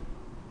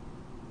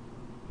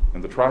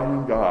 and the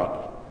triune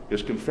God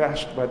is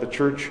confessed by the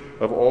church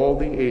of all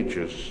the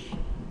ages,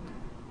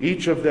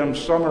 each of them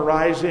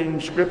summarizing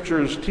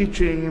Scripture's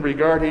teaching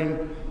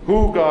regarding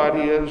who God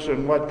is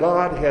and what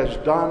God has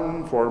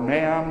done for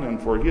man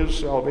and for his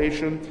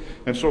salvation.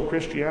 And so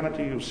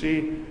Christianity, you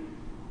see,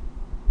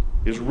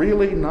 is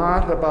really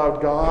not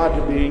about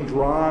God being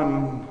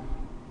drawn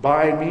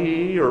by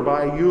me or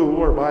by you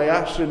or by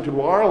us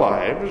into our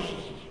lives.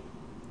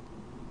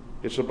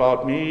 It's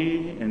about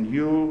me and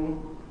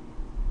you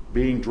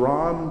being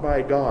drawn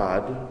by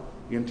God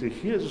into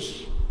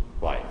his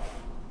life.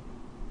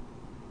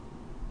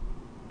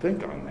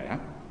 Think on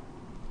that.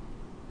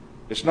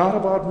 It's not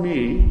about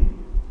me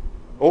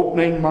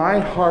opening my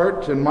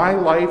heart and my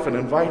life and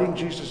inviting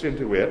Jesus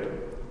into it.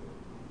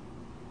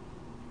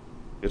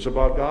 It's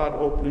about God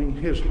opening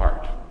his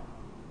heart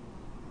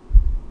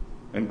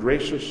and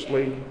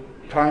graciously,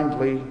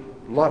 kindly,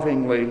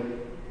 lovingly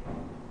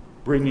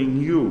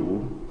bringing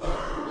you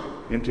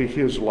into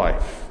his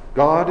life.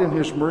 God in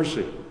his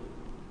mercy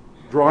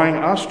drawing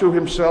us to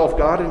himself.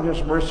 God in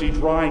his mercy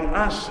drawing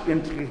us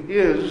into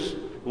his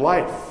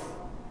life.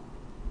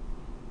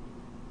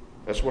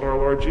 That's what our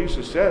Lord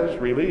Jesus says,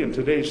 really, in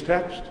today's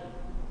text.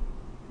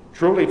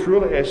 Truly,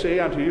 truly, I say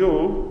unto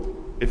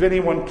you, if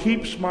anyone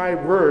keeps my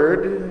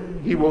word,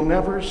 he will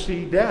never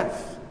see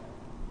death.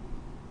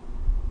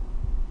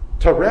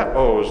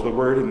 Tereo is the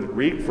word in the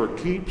Greek for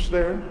keeps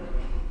there.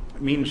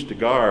 It means to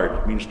guard,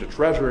 it means to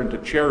treasure and to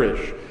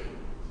cherish.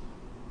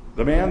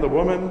 The man, the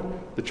woman,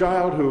 the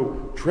child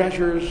who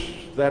treasures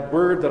that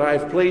word that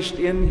I've placed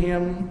in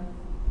him,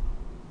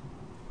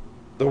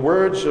 the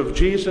words of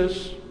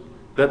Jesus,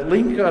 that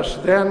link us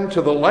then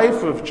to the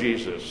life of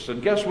Jesus.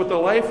 And guess what the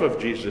life of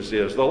Jesus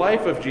is? The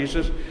life of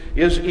Jesus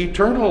is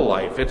eternal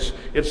life.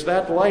 It's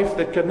that life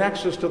that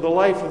connects us to the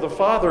life of the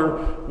Father,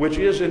 which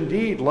is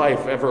indeed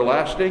life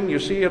everlasting. You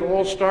see, it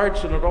all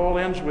starts and it all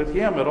ends with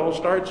Him. It all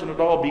starts and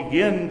it all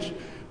begins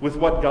with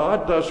what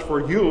God does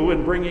for you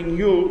in bringing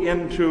you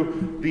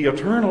into the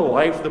eternal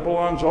life that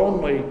belongs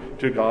only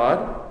to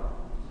God.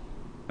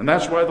 And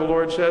that's why the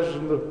Lord says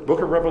in the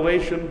book of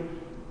Revelation,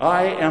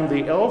 I am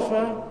the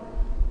Alpha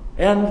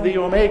and the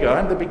Omega.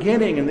 I'm the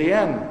beginning and the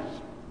end.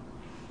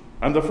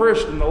 I'm the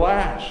first and the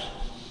last.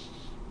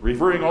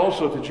 Referring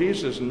also to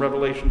Jesus in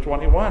Revelation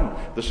 21,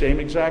 the same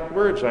exact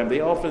words. I'm the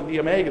Alpha and the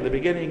Omega, the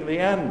beginning and the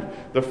end,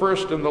 the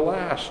first and the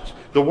last.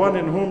 The one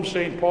in whom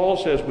St. Paul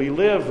says we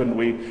live and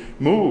we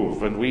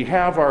move and we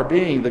have our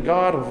being, the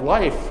God of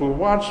life, who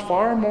wants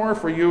far more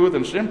for you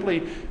than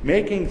simply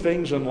making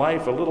things in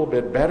life a little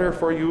bit better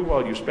for you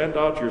while you spend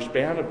out your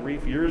span of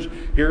brief years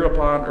here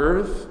upon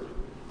earth.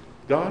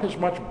 God is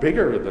much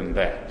bigger than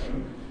that.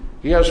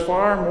 He has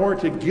far more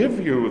to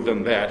give you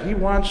than that. He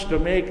wants to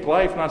make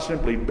life not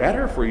simply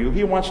better for you,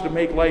 He wants to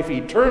make life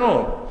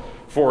eternal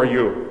for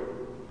you.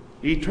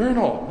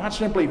 Eternal, not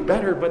simply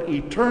better, but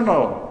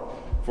eternal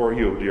for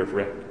you, dear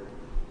friend.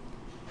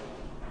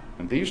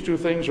 And these two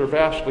things are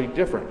vastly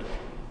different.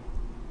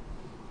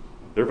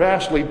 They're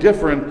vastly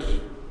different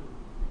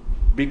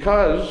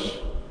because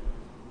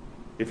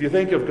if you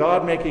think of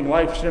God making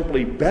life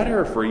simply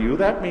better for you,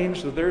 that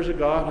means that there's a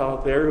God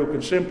out there who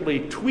can simply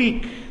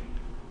tweak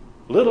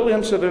little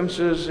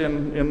incidences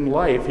in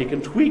life. He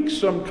can tweak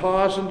some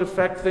cause and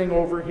effect thing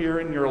over here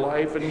in your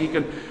life, and He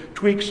can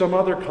tweak some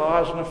other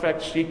cause and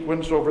effect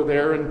sequence over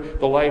there in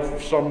the life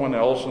of someone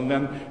else, and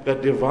then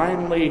that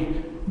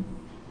divinely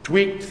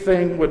tweaked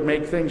thing would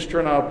make things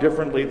turn out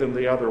differently than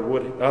the other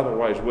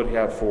otherwise would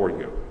have for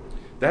you.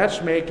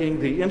 That's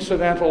making the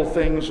incidental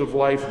things of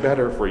life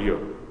better for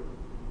you.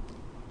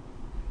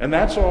 And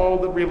that's all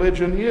that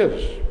religion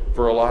is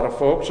for a lot of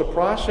folks, a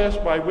process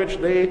by which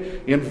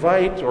they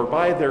invite or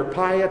by their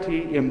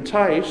piety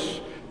entice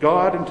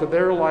God into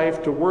their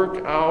life to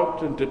work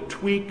out and to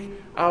tweak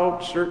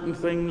out certain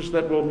things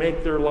that will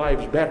make their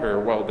lives better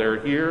while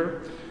they're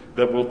here,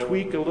 that will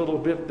tweak a little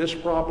bit this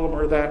problem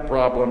or that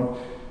problem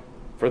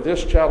for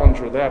this challenge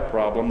or that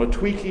problem, a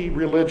tweaky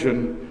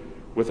religion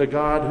with a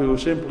God who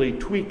simply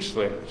tweaks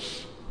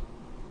things.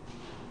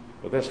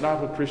 But that's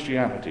not what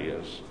Christianity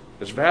is.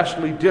 It's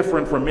vastly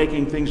different from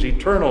making things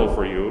eternal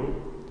for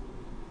you.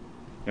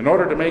 In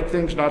order to make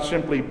things not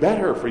simply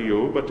better for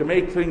you, but to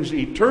make things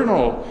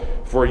eternal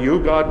for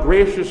you, God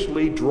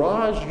graciously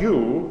draws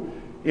you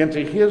into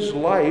His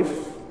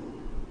life,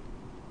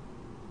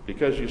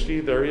 because you see,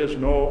 there is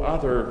no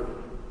other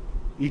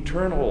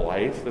eternal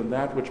life than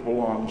that which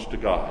belongs to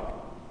God.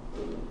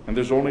 And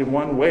there's only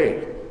one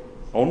way,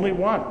 only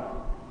one,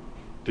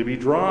 to be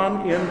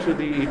drawn into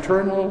the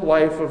eternal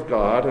life of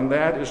God, and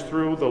that is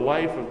through the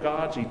life of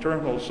God's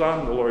eternal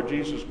Son, the Lord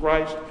Jesus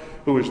Christ,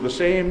 who is the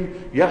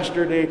same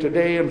yesterday,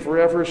 today, and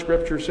forever,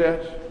 Scripture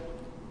says.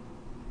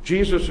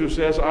 Jesus, who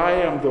says, I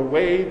am the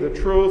way, the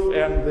truth,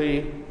 and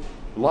the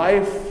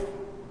life.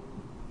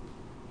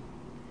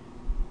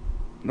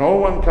 No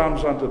one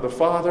comes unto the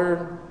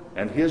Father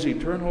and His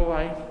eternal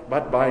life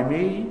but by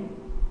me.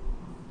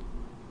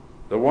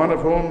 The one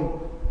of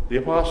whom the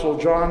Apostle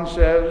John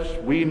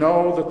says, we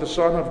know that the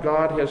Son of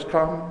God has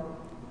come.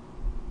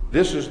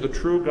 This is the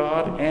true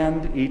God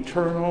and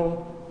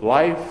eternal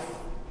life.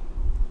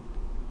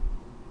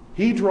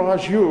 He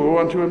draws you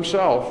unto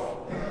Himself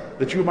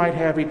that you might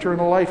have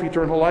eternal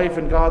life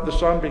in God the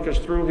Son, because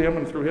through Him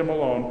and through Him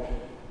alone,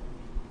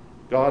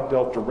 God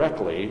dealt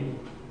directly,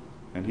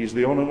 and He's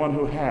the only one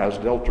who has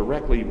dealt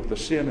directly with the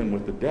sin and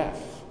with the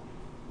death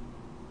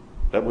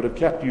that would have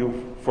kept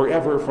you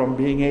forever from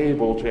being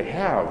able to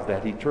have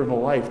that eternal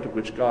life to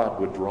which God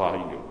would draw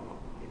you.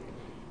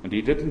 And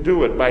He didn't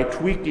do it by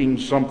tweaking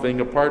something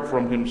apart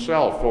from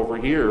Himself over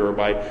here, or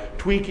by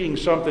tweaking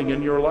something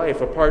in your life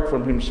apart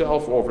from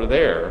Himself over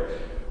there,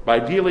 by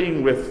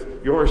dealing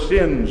with your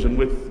sins and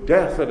with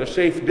death at a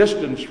safe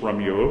distance from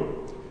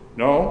you.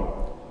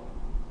 No,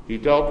 He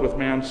dealt with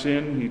man's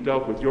sin, He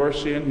dealt with your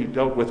sin, He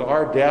dealt with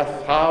our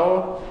death.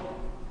 How?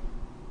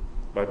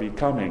 By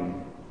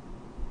becoming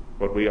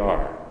what we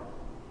are.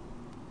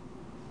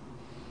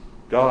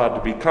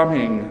 God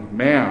becoming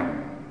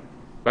man,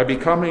 by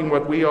becoming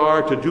what we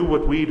are to do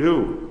what we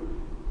do,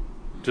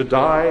 to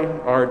die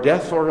our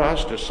death for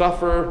us, to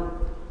suffer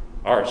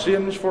our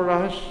sins for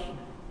us.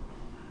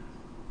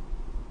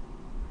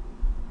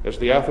 As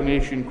the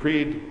Athanasian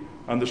Creed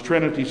on this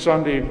Trinity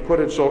Sunday put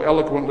it so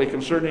eloquently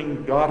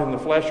concerning God in the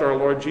flesh, our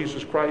Lord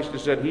Jesus Christ,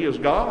 is that He is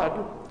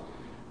God,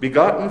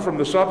 begotten from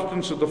the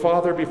substance of the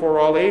Father before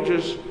all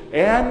ages,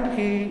 and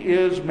He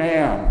is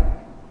man,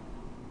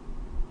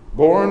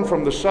 born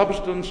from the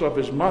substance of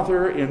His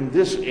mother in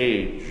this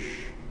age,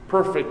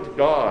 perfect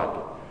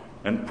God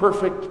and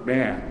perfect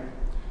man.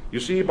 You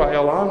see, by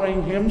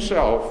allowing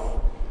Himself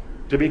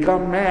to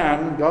become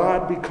man,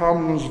 God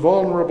becomes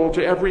vulnerable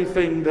to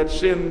everything that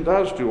sin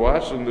does to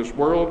us in this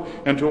world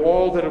and to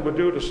all that it would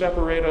do to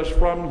separate us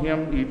from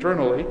him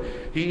eternally.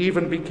 He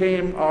even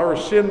became our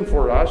sin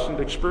for us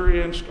and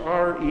experienced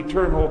our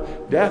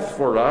eternal death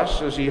for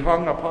us as he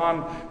hung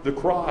upon the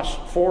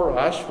cross for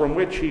us, from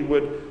which he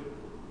would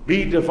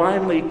be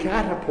divinely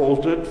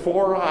catapulted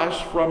for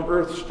us from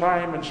earth's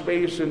time and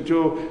space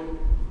into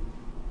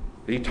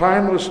the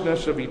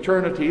timelessness of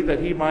eternity, that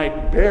he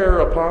might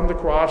bear upon the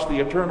cross the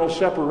eternal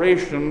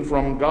separation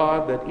from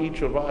God that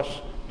each of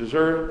us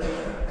deserved.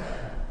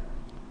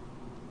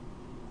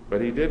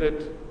 But he did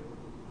it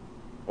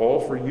all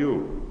for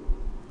you,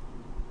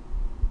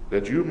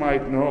 that you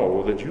might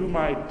know, that you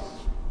might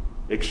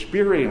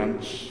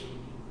experience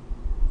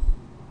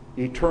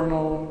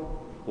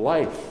eternal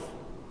life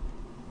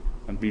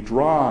and be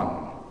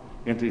drawn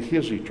into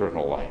his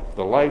eternal life,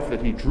 the life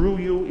that he drew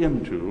you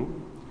into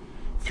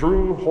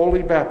through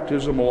holy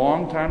baptism a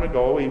long time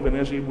ago, even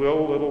as he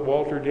will little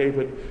Walter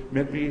David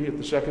Mitby at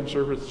the second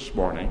service this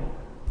morning,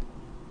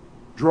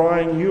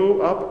 drawing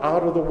you up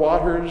out of the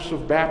waters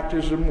of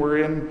baptism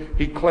wherein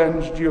he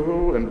cleansed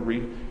you and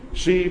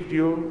received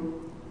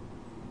you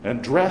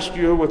and dressed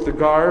you with the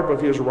garb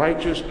of his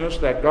righteousness,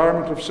 that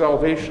garment of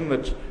salvation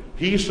that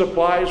he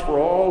supplies for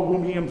all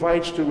whom he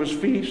invites to his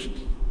feast,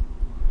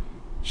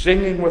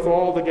 singing with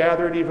all the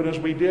gathered, even as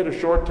we did a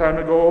short time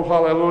ago,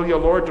 hallelujah,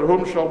 Lord, to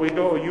whom shall we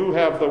go? You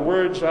have the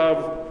words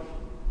of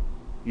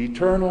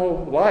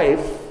eternal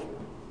life,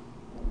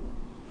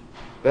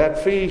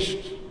 that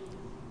feast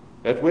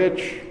at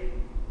which,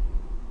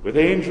 with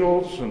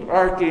angels and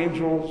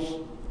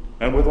archangels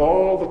and with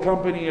all the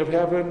company of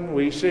heaven,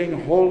 we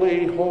sing,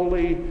 holy,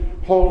 holy,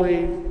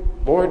 holy,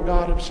 Lord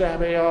God of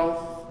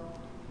Sabaoth.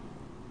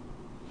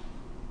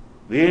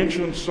 The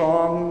ancient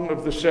song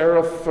of the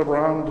seraph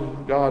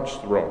around God's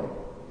throne.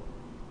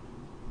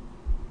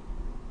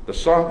 The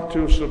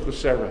sanctus of the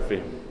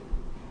seraphim,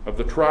 of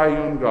the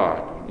triune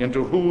God,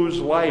 into whose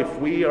life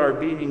we are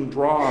being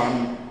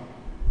drawn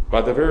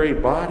by the very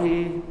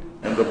body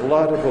and the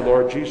blood of the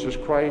Lord Jesus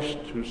Christ,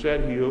 who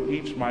said, he who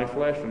eats my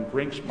flesh and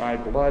drinks my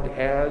blood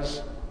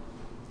has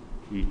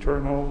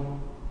eternal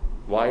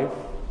life.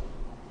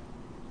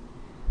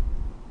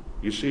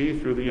 You see,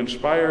 through the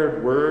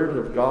inspired word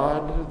of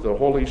God, the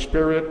Holy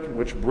Spirit,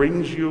 which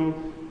brings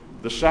you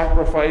the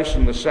sacrifice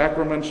and the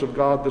sacraments of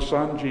God the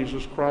Son,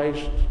 Jesus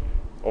Christ,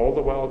 all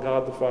the while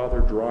God the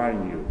Father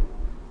drawing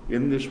you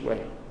in this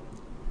way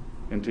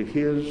into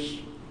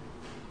his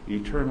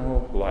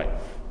eternal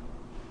life.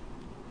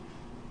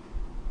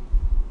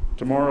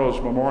 Tomorrow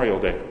is Memorial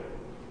Day.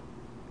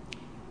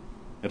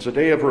 It's a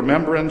day of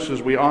remembrance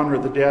as we honor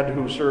the dead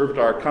who served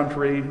our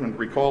country and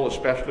recall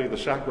especially the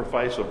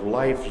sacrifice of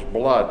life's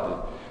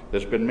blood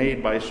that's been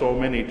made by so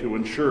many to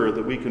ensure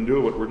that we can do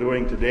what we're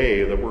doing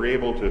today, that we're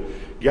able to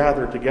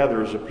gather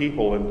together as a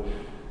people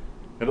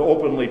and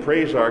openly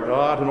praise our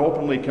God and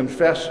openly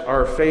confess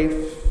our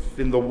faith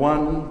in the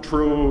one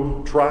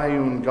true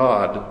triune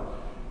God.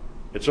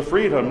 It's a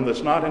freedom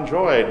that's not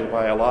enjoyed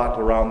by a lot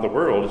around the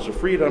world. It's a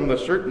freedom that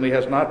certainly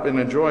has not been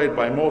enjoyed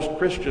by most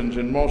Christians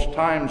in most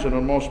times and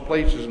in most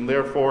places, and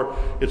therefore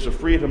it's a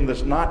freedom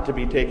that's not to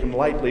be taken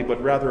lightly, but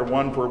rather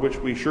one for which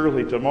we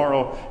surely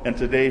tomorrow and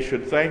today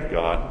should thank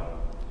God.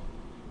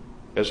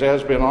 As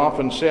has been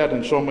often said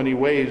in so many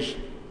ways,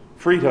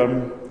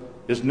 freedom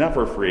is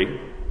never free.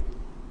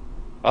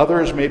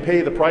 Others may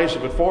pay the price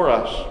of it for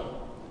us,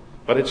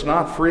 but it's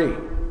not free.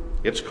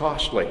 It's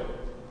costly.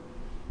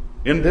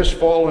 In this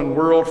fallen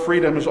world,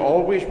 freedom is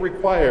always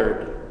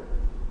required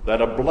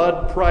that a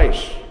blood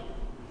price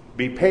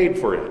be paid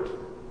for it.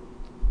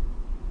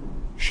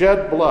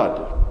 Shed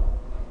blood,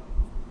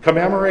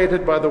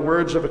 commemorated by the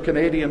words of a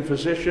Canadian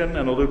physician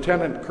and a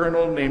lieutenant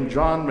colonel named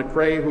John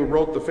McCrae, who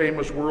wrote the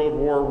famous World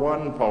War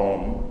I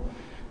poem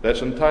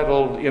that's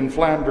entitled In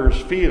Flanders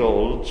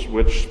Fields,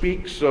 which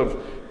speaks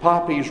of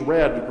poppies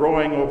red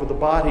growing over the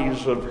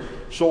bodies of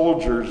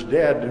soldiers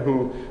dead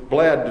who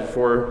bled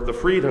for the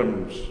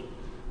freedoms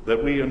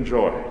that we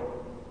enjoy.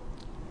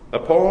 A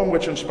poem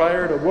which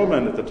inspired a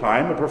woman at the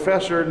time, a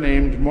professor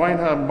named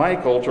Moyna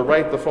Michael, to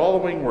write the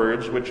following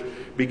words, which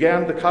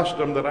began the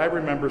custom that I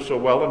remember so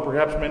well, and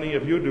perhaps many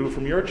of you do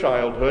from your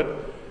childhood,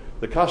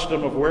 the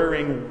custom of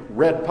wearing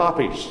red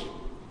poppies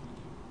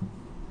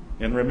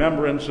in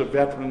remembrance of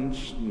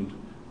veterans and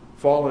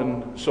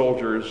fallen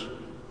soldiers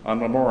on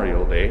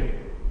Memorial Day.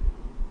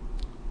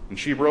 And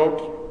she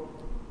wrote,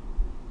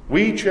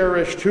 "We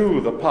cherish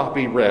too the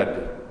poppy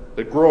red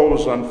that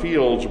grows on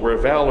fields where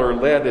valor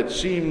led. It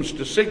seems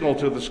to signal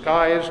to the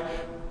skies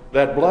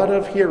that blood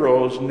of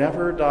heroes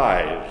never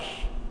dies,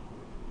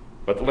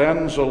 but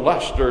lends a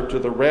luster to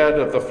the red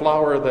of the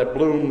flower that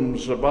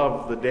blooms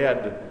above the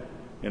dead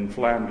in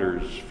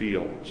Flanders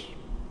fields."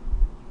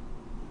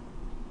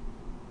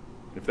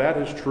 If that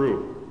is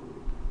true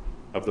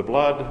of the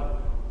blood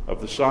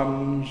of the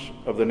sons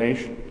of the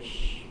nations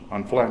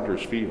on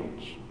Flanders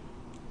fields,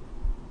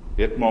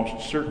 it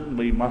most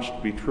certainly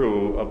must be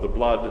true of the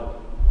blood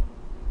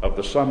of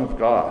the Son of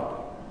God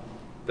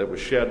that was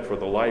shed for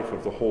the life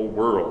of the whole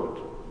world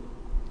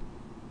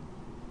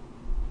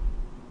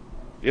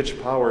its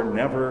power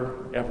never,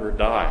 ever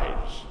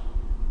dies,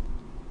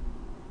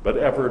 but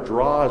ever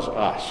draws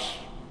us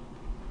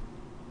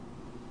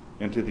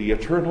into the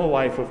eternal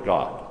life of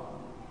God.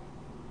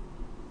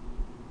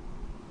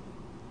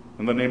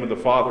 In the name of the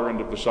Father, and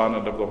of the Son,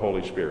 and of the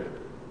Holy Spirit.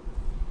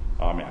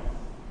 Amen.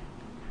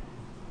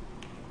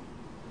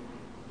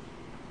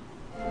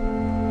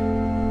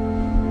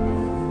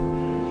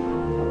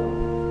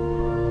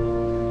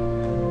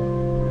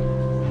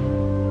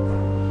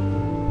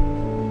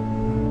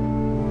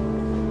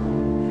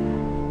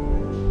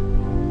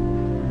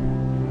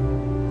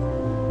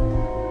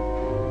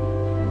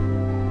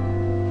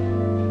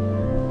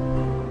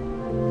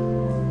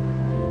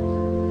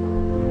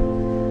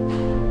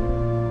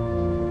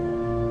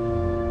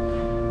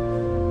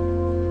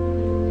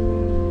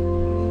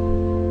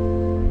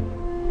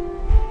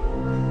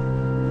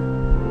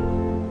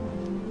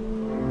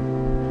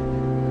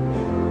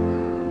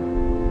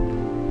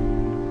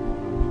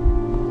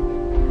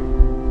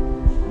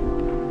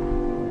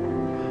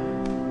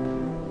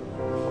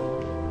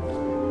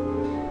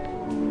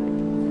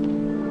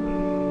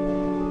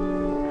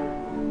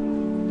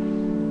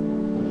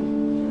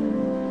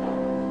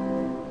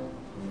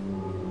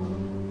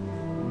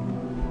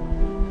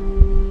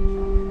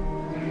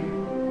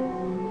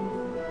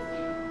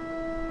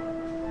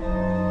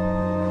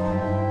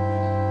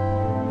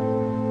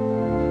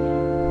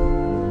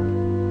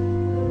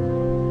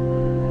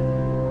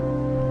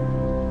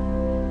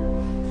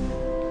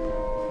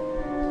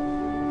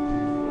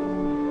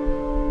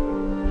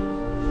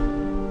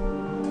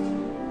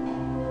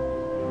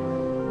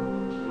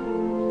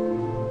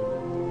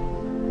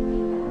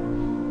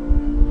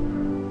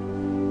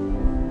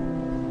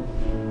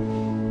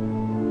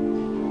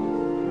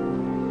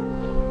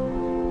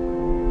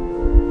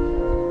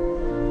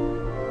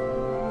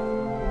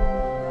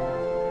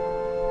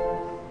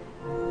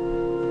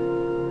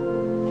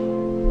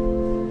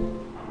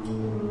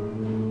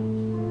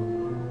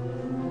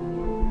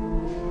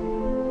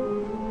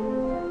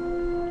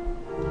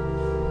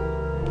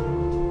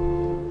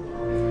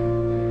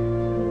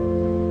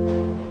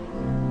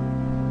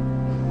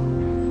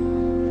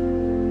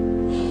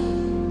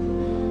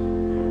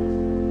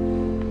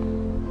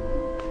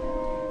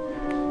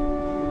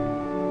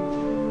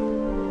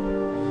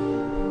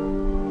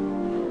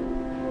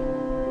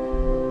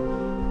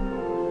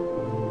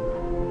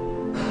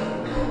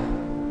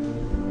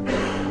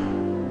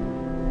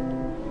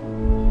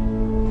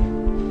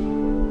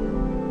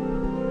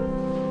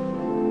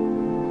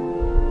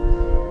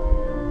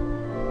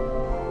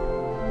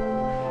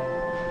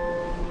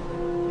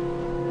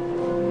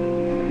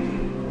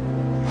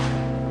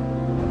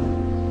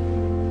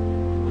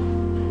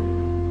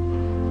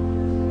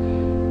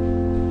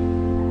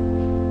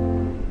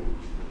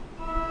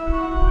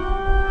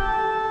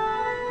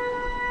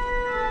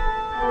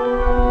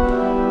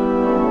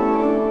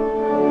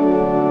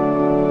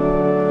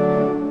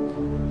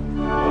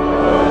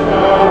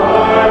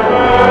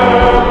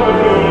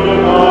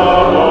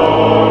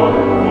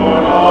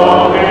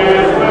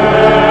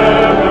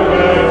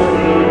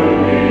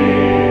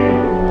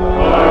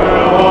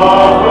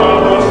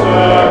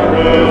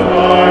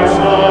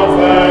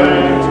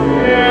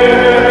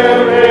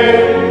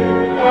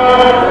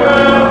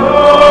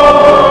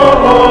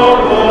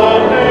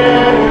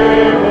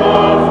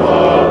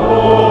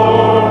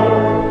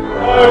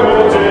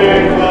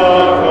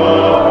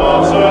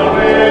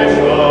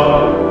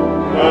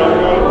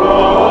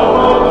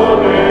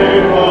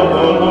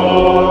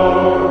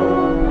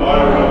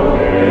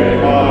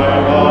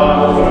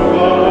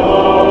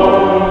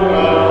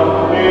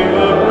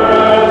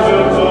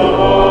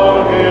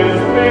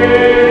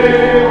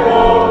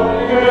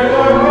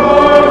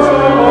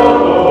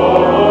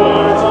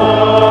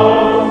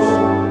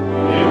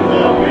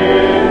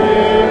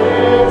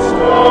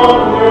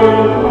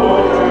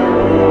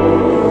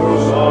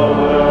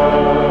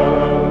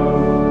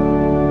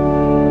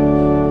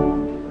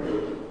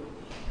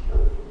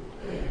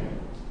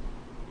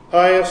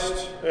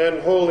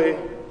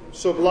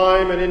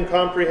 Sublime and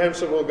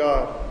incomprehensible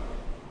God,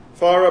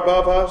 far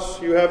above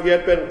us, you have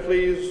yet been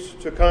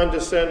pleased to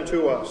condescend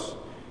to us,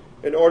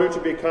 in order to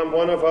become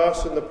one of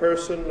us in the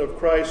person of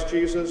Christ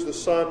Jesus, the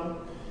Son,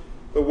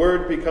 the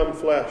Word become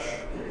flesh,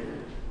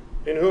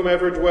 in whom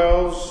ever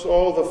dwells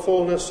all the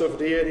fullness of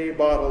deity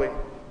bodily.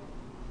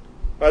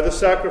 By the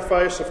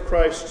sacrifice of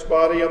Christ's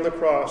body on the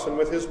cross and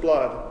with his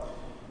blood,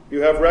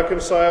 you have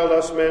reconciled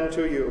us men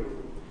to you,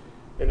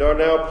 and are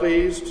now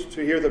pleased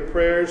to hear the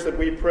prayers that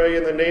we pray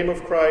in the name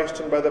of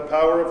Christ and by the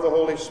power of the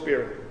Holy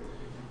Spirit.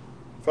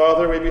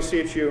 Father, we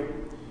beseech you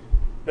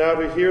now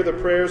to hear the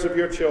prayers of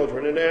your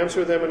children and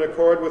answer them in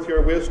accord with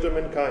your wisdom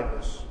and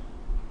kindness.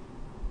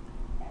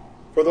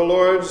 For the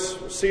Lord's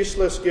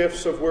ceaseless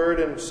gifts of word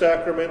and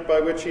sacrament,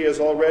 by which he has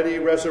already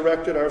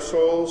resurrected our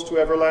souls to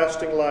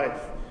everlasting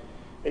life,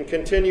 and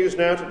continues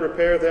now to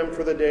prepare them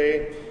for the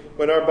day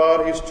when our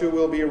bodies too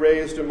will be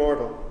raised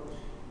immortal,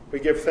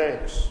 we give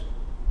thanks.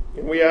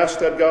 And we ask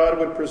that God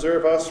would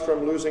preserve us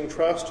from losing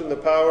trust in the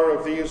power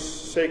of these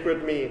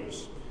sacred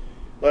means.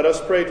 Let us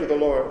pray to the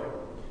Lord.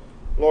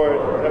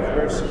 Lord, have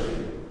mercy.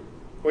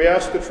 We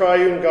ask the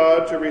triune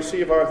God to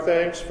receive our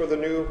thanks for the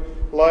new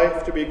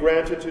life to be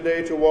granted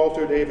today to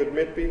Walter David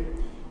Mitby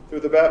through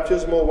the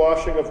baptismal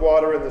washing of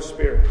water in the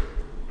Spirit.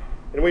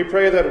 And we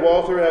pray that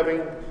Walter,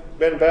 having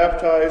been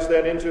baptized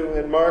then into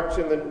and marked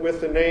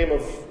with the name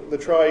of the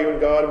triune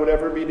God, would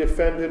ever be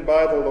defended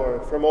by the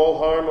Lord from all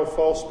harm of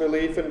false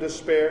belief and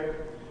despair,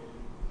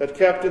 that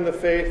kept in the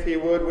faith he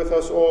would with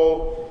us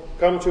all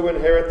come to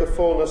inherit the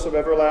fullness of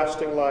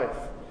everlasting life.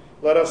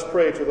 Let us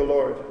pray to the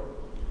Lord.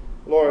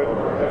 Lord,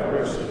 have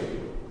mercy.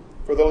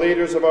 For the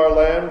leaders of our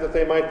land, that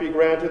they might be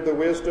granted the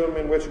wisdom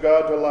in which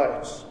God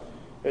delights,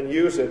 and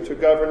use it to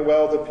govern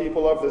well the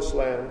people of this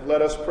land,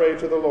 let us pray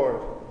to the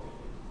Lord.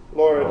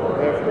 Lord,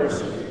 have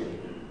mercy.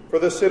 For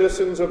the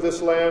citizens of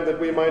this land, that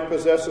we might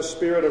possess a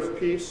spirit of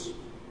peace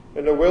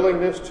and a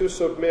willingness to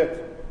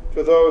submit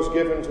to those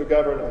given to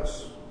govern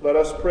us, let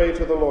us pray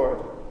to the Lord.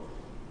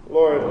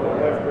 Lord,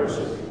 have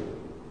mercy.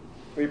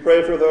 We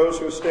pray for those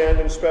who stand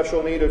in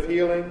special need of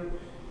healing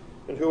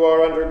and who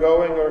are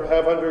undergoing or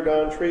have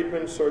undergone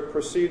treatments or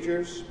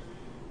procedures.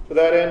 To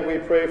that end, we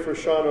pray for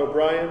Sean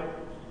O'Brien,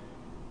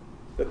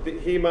 that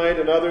he might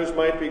and others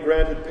might be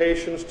granted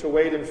patience to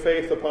wait in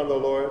faith upon the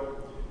Lord,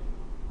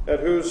 at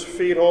whose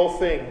feet all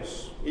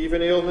things,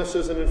 even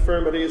illnesses and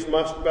infirmities,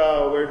 must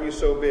bow where he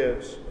so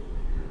bids.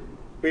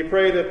 We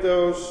pray that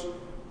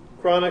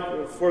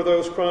for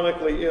those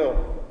chronically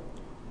ill,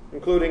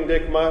 including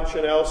Dick Much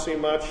and Elsie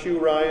Much, Hugh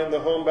Ryan, the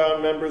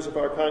homebound members of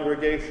our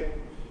congregation.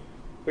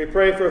 We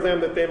pray for them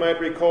that they might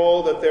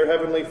recall that their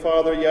Heavenly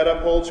Father yet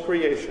upholds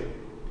creation.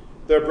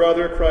 Their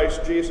brother,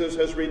 Christ Jesus,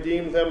 has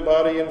redeemed them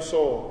body and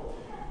soul,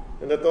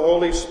 and that the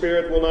Holy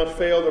Spirit will not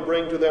fail to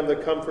bring to them the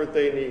comfort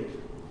they need.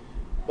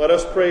 Let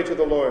us pray to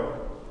the Lord.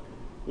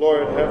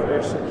 Lord, have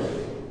mercy.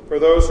 For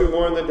those who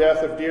mourn the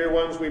death of dear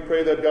ones, we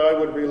pray that God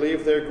would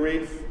relieve their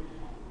grief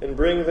and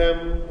bring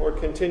them, or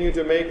continue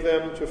to make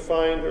them, to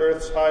find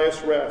earth's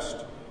highest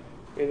rest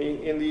in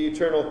the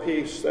eternal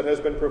peace that has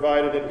been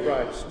provided in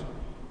Christ.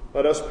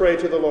 Let us pray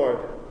to the Lord.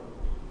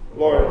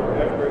 Lord,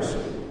 have mercy.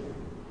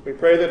 We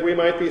pray that we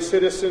might be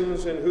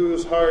citizens in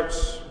whose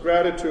hearts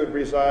gratitude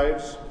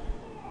resides,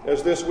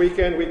 as this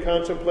weekend we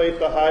contemplate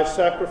the high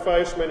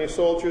sacrifice many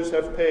soldiers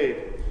have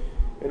paid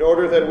in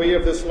order that we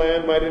of this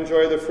land might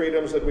enjoy the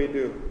freedoms that we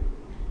do.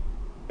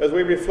 As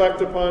we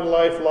reflect upon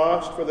life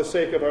lost for the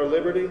sake of our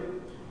liberty,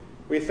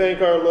 we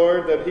thank our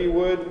Lord that he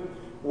would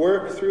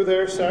work through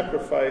their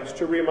sacrifice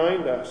to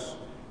remind us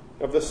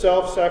of the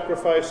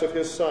self-sacrifice of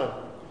his Son,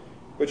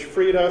 which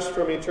freed us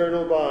from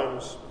eternal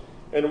bonds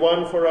and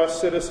won for us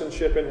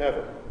citizenship in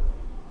heaven.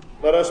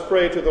 Let us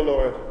pray to the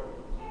Lord.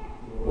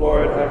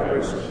 Lord, have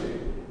mercy.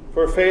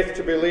 For faith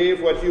to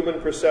believe what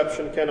human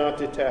perception cannot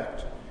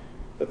detect,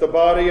 that the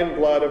body and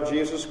blood of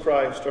Jesus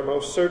Christ are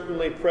most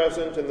certainly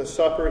present in the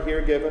supper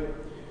here given,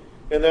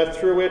 and that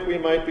through it we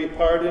might be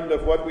pardoned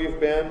of what we've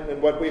been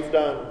and what we've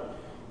done,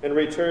 and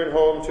return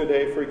home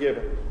today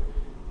forgiven.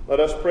 Let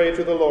us pray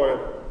to the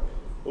Lord.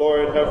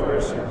 Lord, have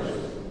mercy.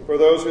 For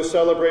those who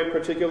celebrate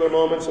particular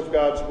moments of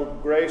God's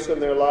grace in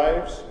their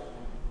lives,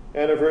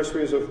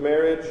 anniversaries of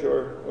marriage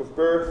or of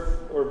birth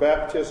or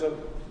baptism,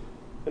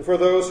 and for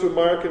those who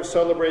mark and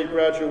celebrate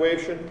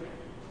graduation,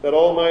 that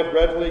all might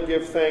readily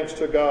give thanks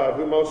to God,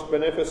 who most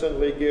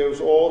beneficently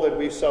gives all that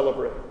we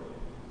celebrate.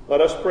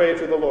 Let us pray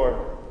to the Lord.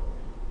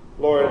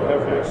 Lord,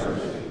 have mercy.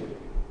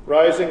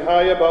 Rising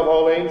high above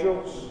all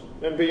angels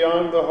and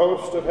beyond the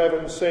host of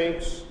heaven's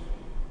saints,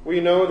 we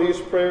know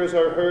these prayers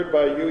are heard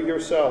by you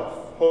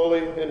yourself,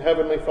 Holy and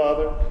Heavenly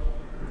Father,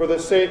 for the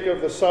sake of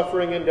the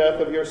suffering and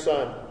death of your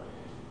Son,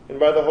 and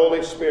by the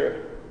Holy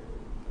Spirit,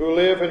 who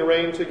live and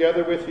reign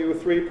together with you,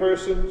 three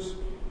persons,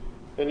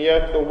 and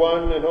yet the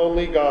one and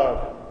only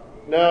God,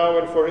 now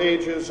and for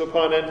ages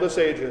upon endless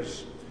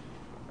ages.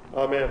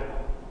 Amen.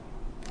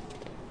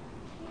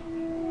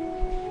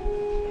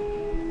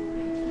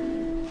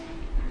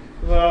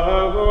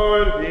 The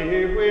Lord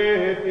be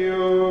with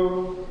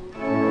you.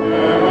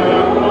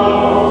 And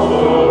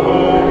also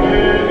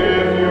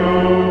with you.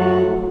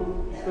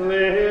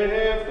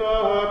 Lift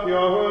up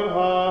your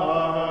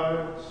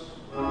hearts.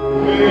 We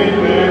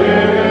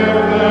lift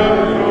them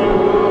to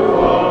the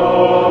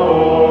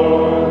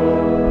Lord.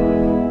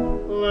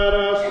 Let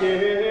us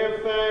give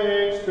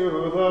thanks to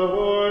the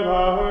Lord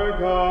our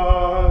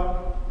God.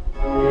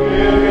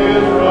 It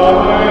is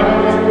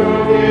right to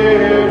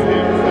give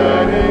him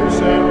thanks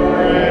and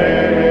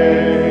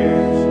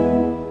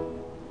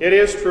It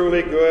is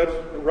truly good,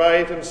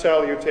 right, and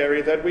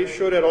salutary that we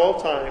should at all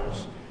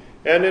times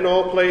and in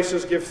all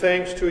places give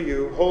thanks to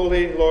you,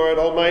 Holy Lord,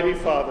 Almighty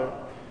Father,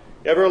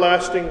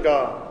 everlasting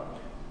God,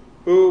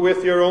 who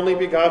with your only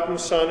begotten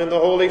Son and the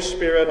Holy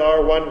Spirit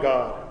are one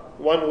God,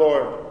 one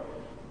Lord.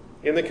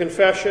 In the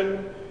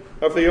confession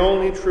of the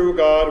only true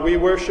God, we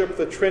worship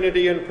the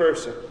Trinity in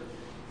person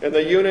and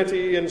the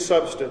unity in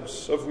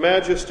substance of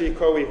majesty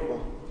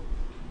co-equal.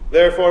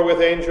 Therefore,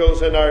 with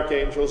angels and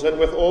archangels and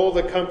with all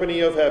the company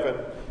of heaven,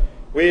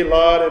 we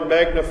laud and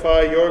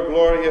magnify your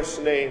glorious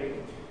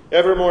name,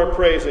 evermore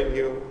praising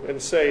you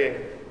and saying,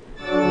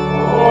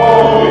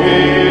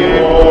 Holy,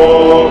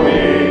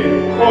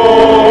 holy,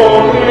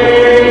 holy.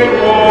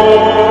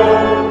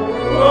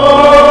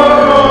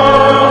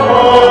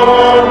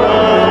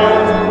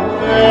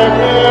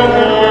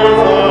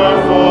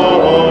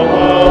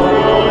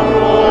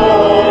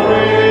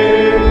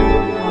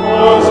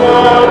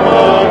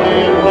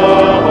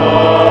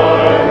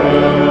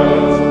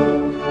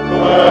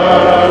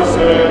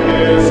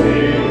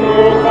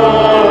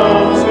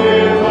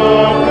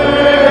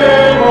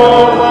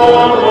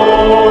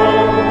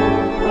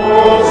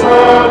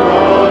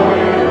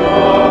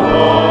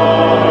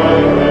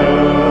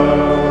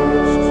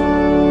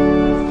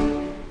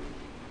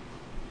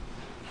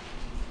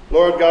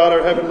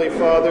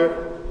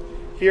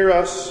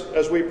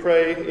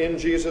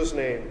 Jesus'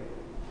 name.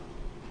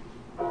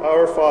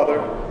 Our Father,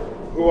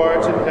 who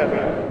art in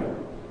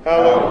heaven,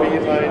 hallowed be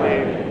thy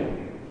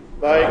name.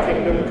 Thy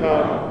kingdom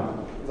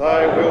come,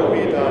 thy will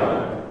be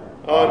done,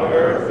 on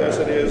earth as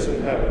it is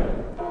in heaven.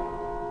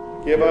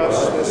 Give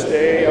us this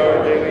day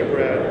our daily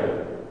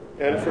bread,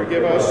 and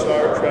forgive us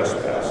our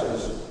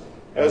trespasses,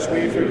 as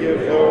we forgive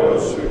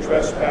those who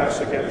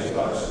trespass against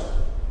us.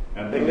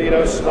 And lead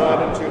us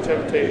not into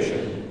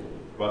temptation,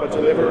 but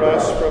deliver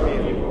us from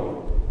evil.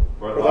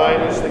 For thine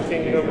is the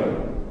kingdom,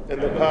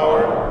 and the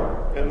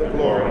power, and the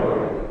glory,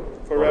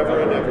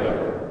 forever and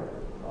ever.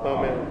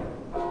 Amen.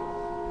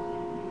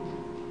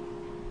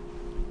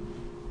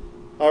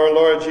 Our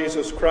Lord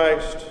Jesus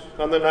Christ,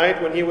 on the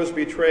night when he was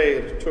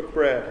betrayed, took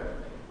bread.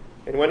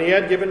 And when he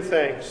had given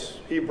thanks,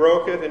 he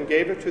broke it and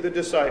gave it to the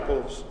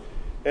disciples,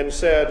 and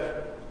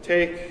said,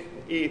 "Take,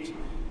 eat.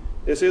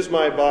 This is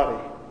my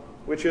body,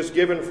 which is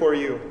given for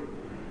you.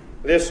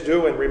 This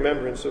do in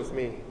remembrance of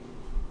me."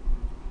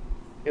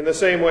 In the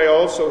same way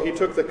also he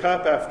took the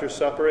cup after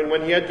supper, and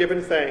when he had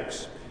given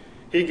thanks,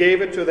 he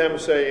gave it to them,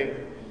 saying,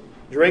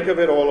 "Drink of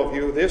it, all of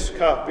you. This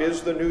cup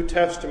is the New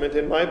Testament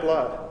in my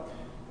blood,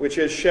 which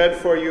is shed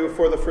for you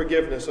for the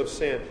forgiveness of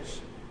sins.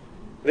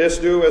 This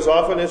do as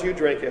often as you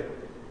drink it,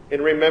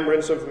 in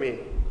remembrance of me."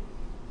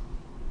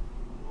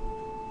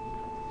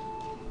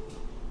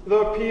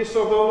 The peace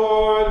of the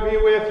Lord be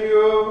with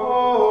you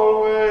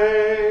always.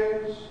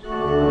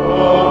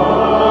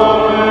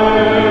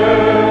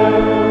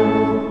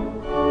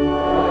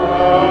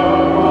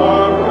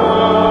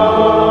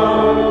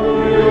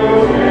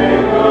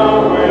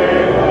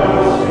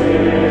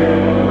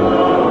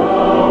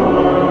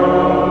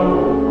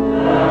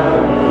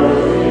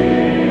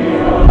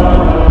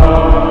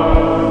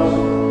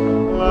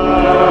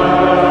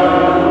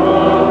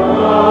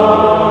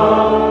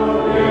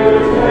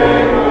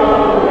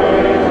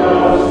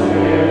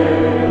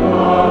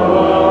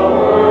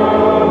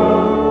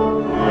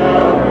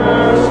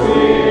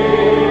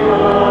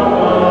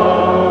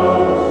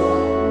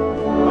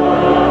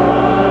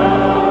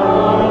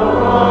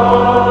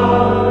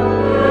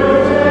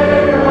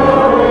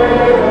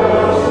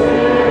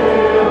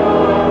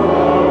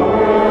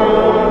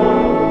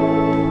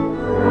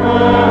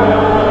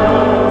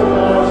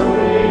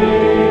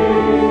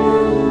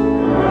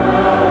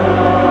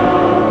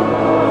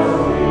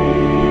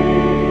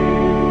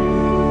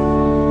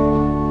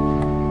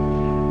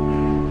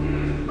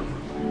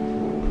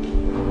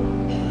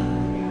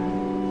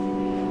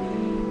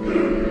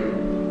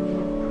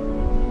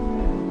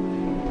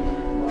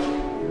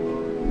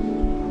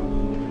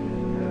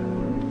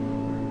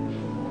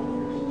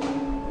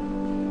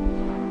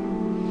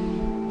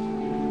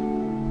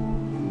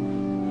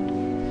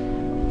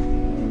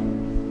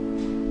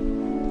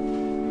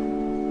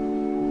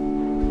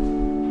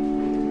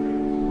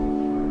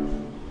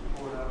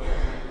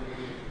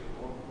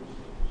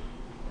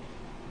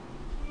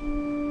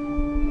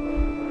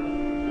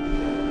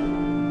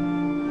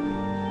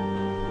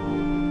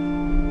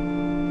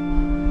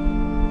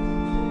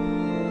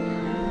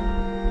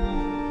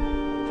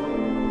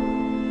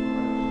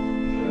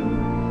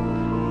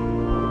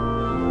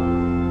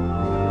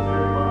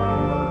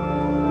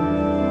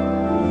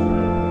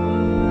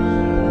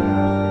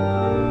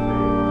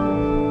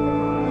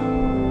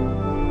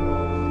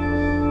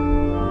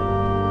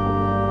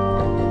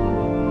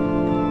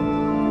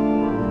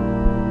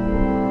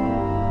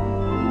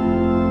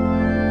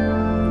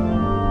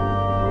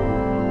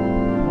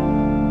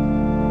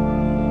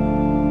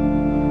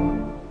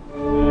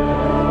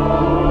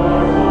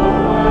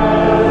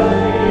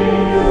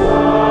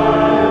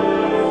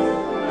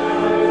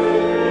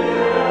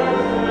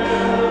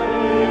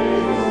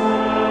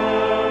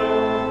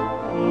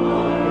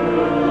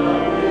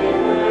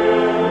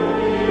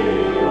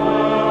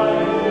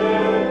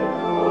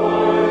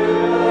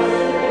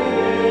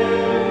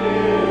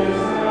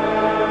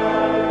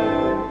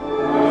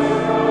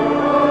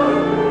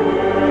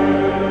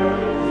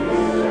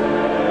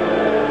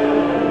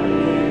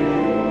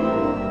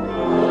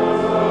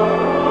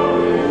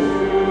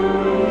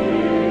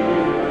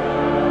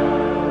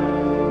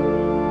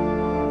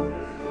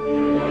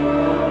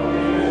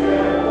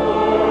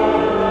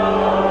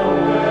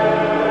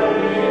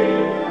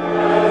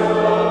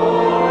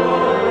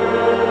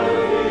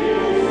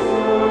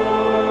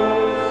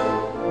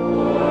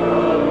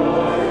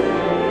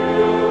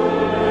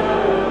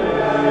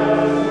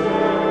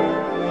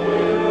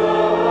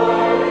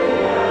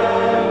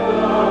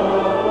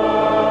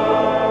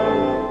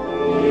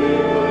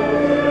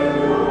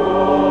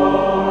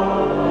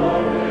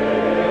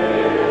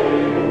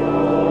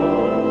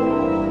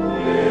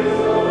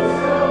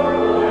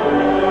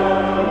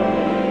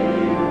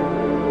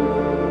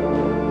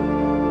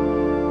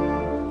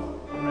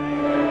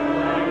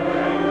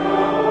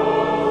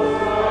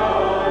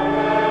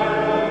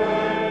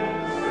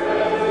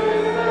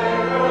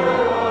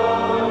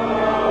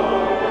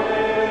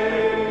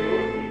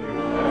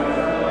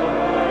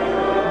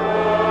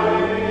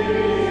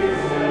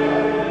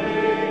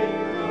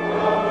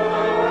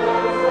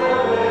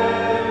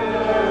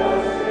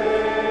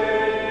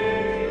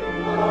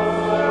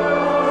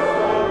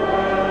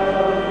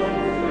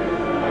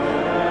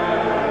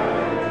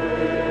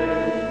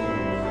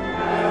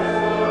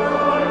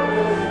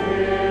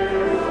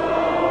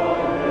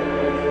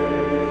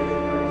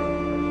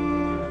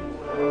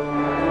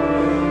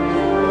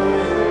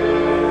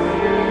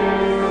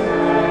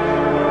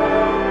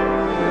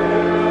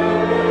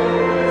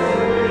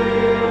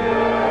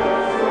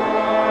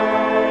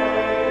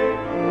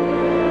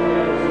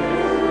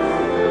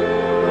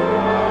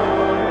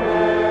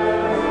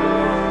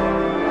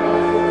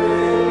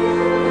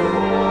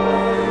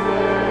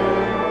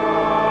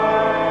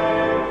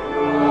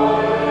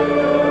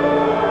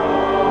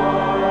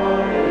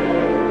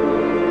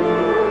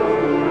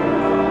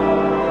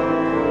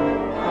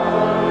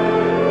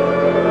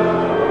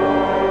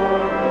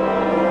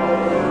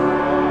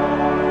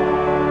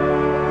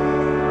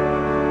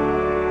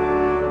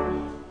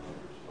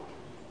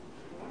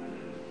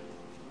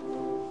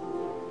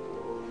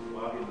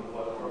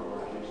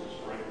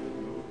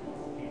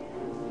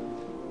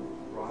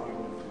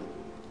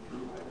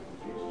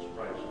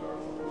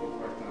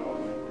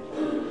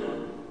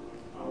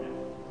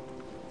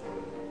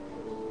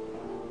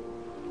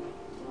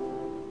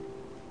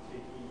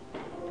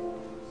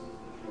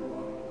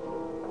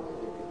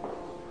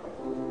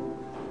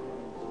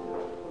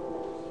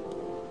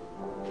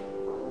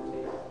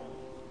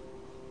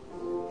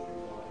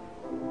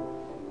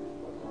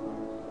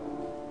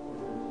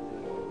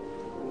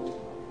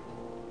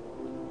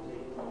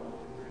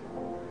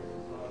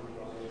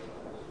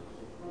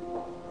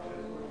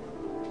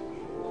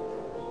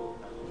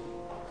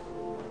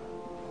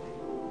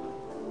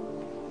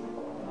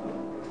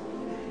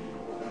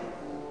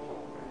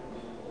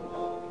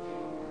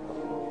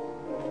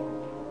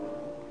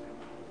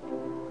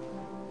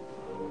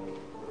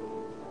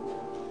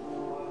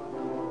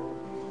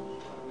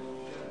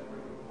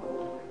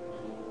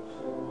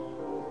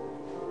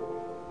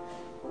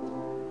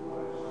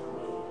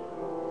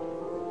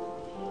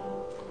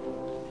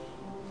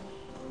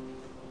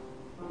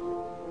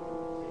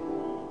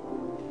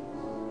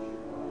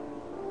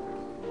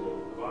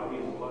 body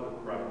and blood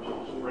of Christ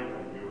to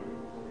strengthen you,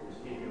 to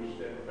keep you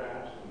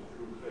steadfast in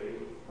true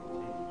faith,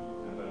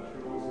 and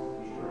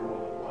unto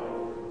eternal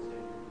life.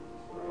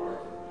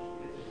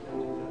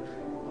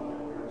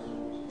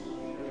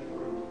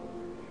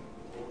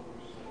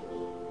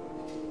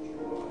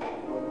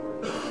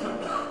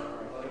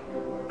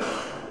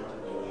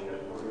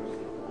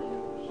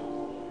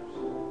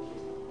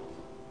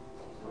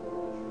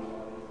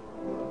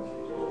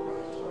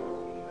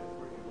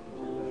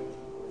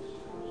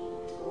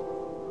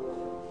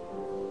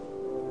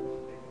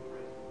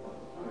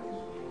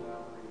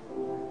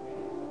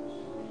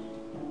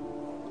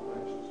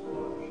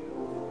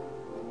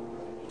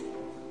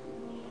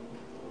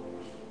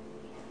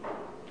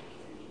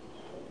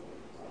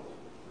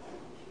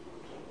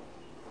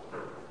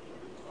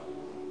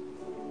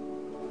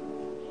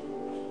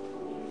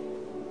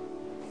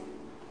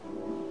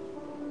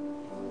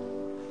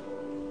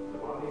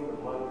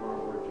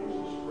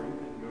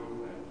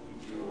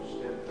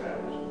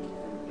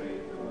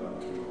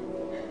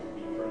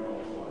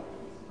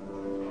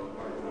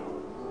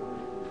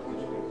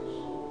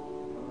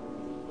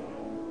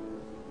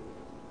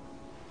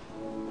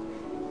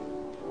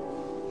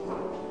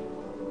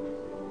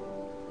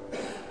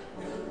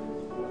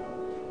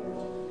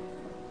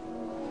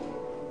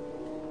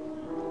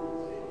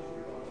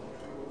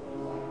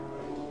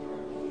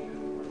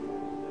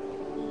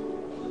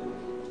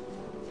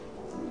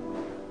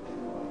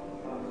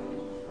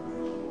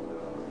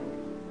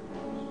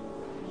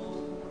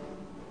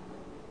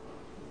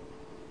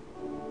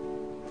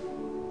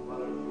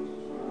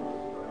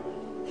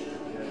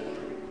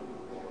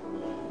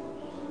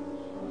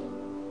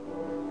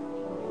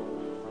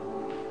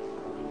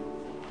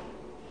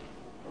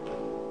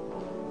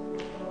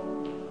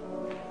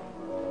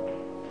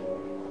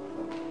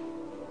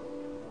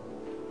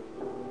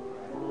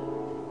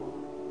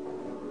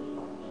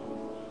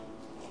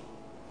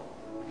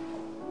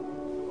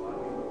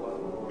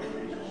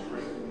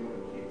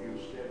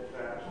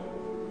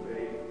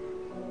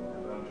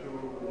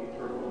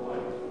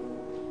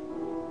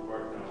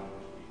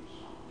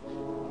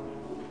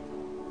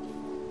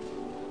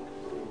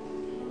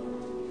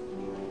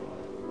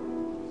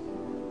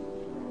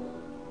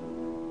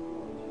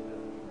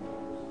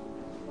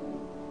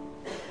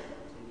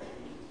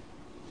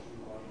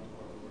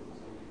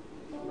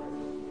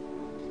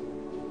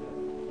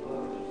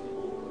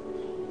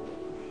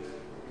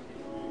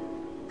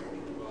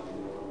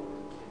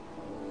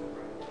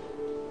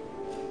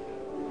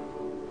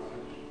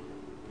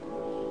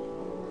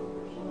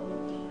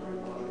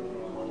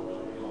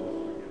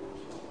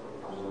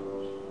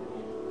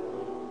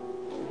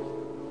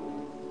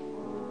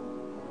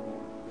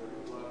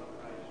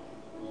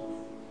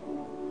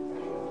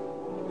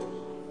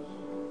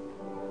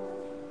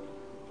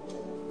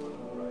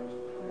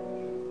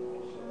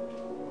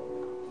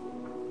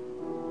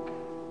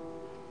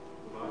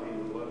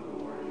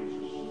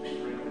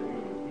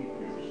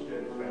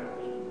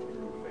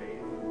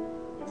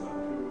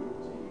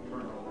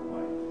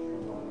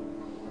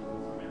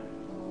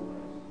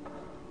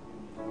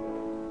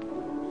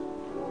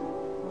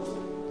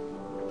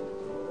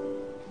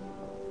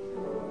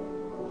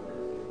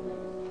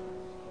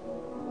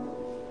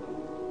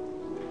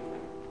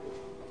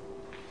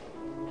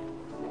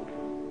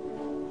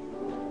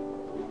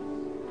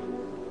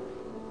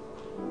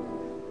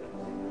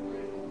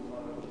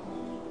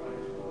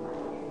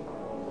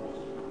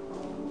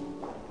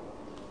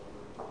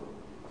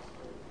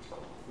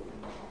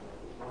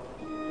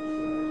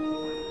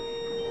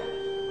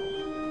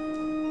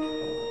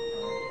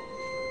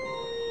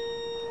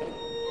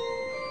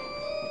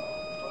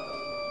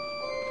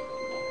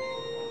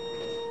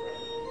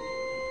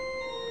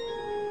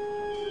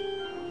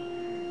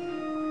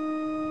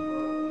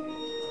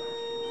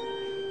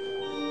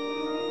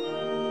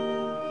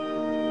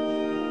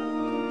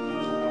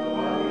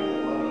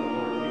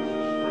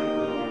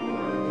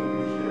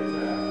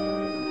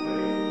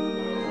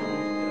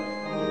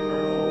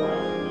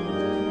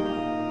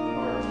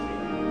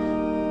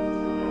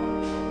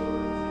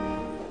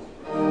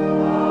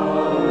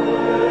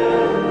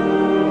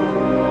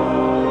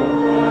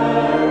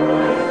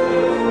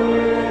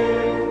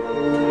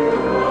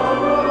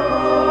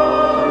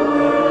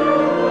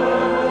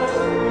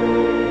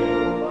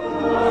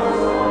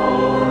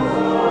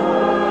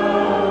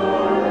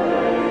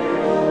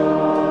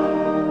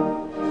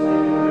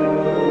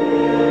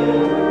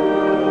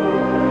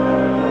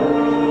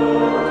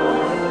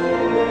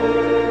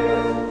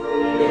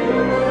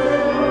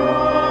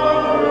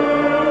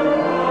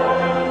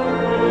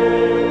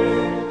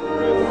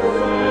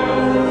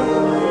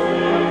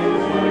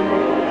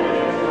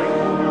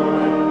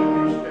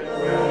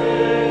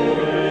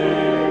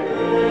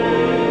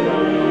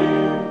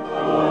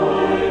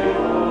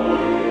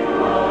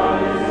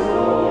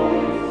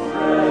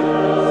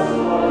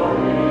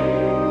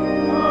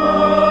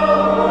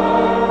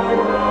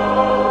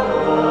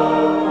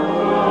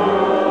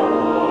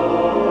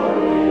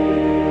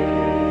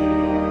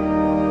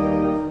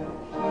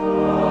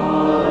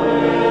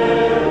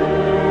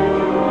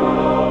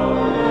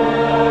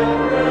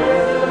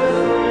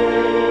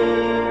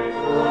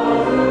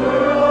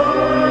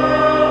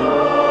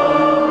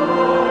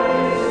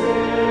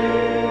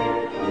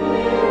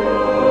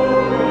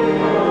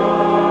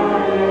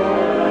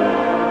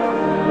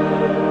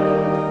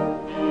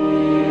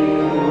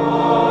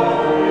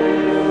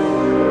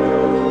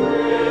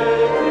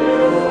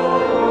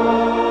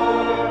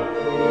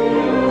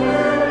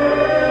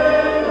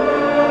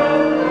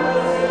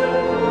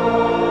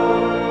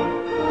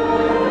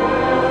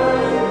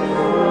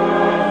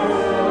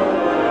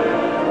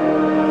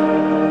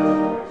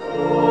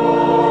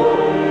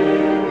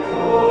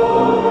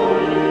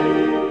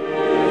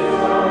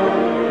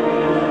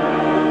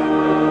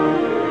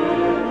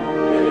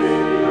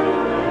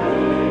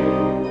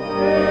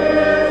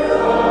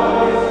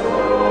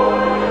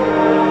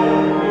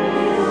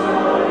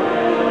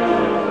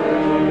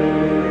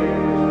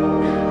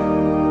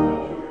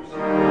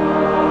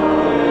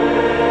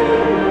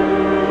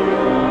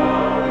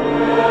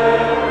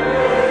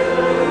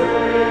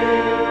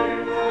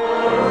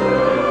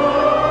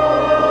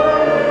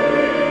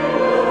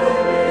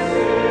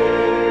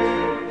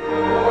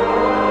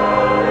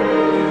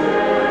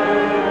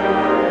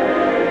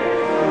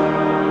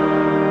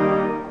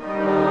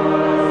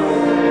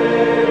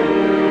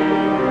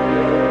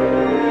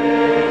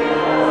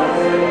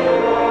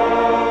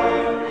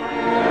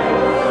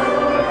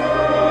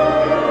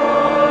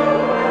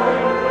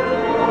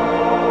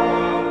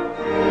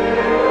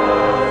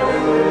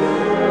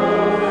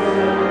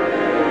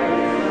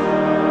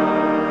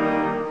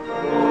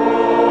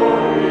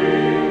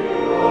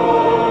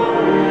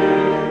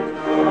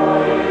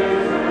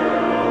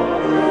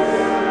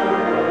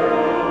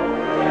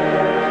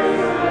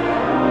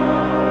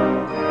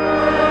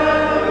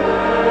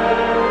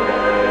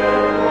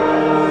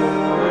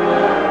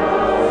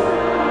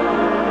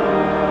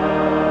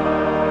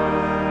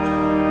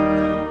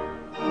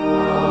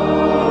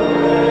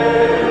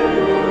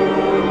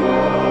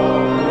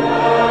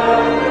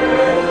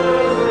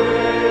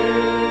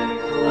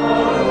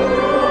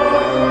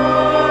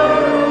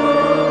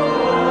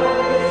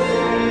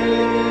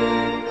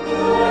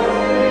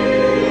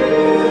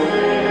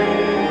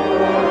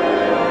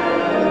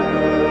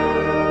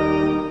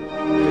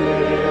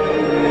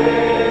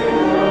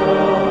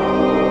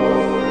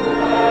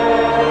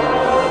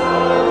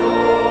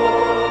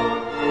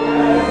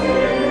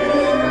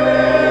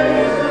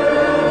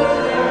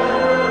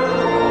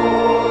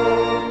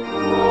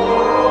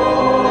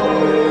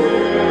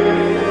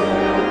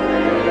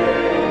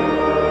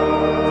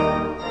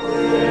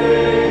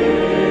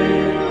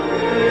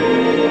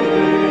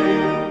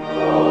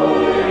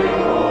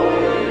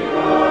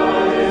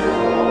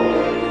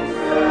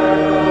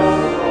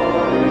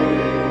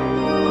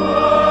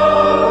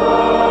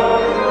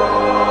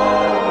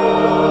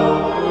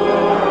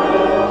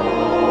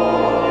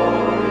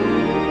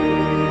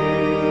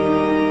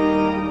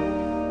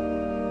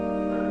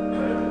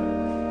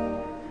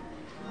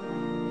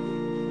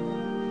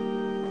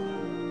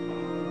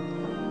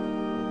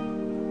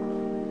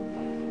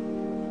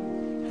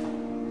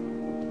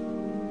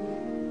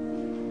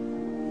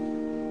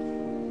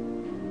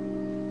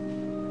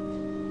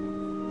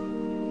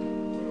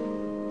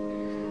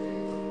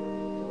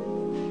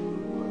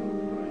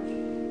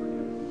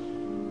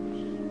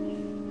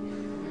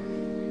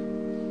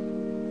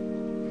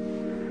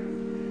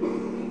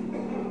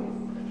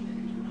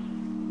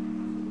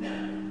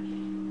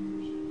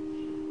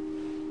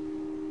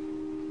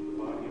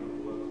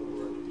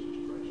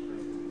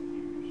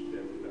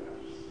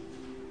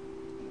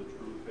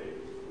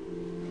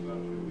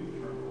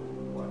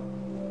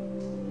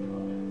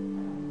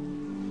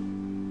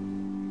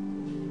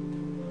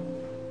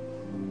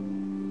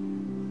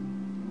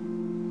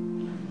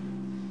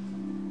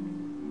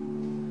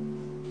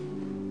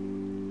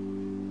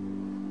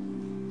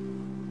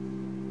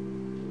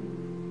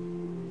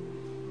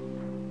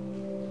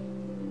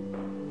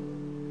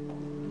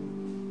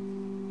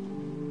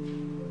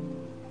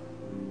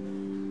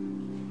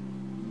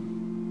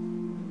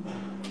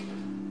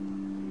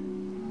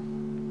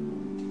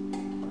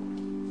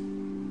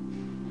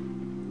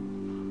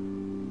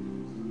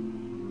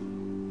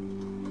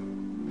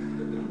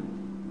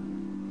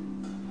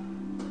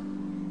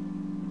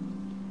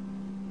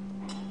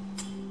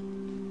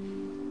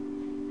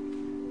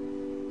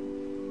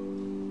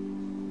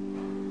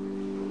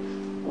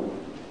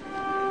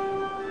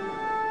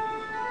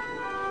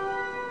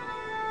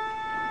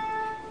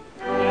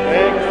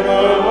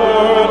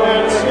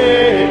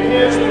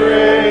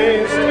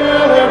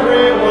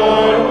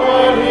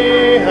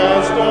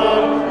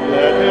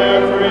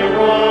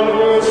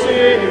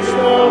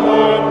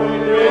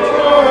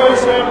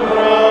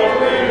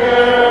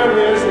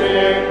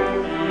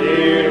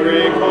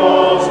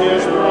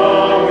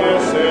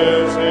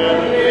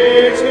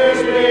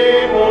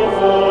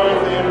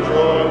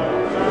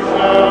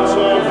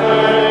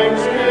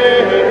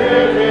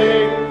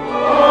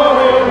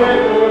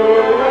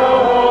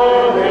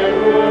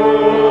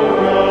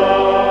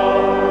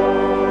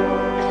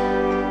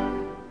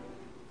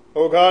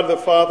 God the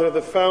Father,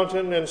 the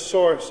fountain and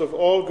source of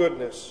all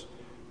goodness,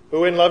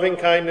 who in loving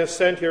kindness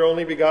sent your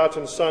only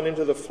begotten Son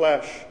into the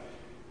flesh,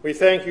 we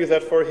thank you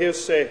that for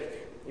his sake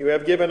you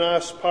have given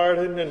us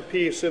pardon and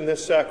peace in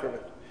this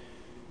sacrament.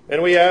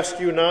 And we ask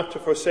you not to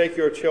forsake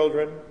your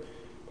children,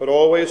 but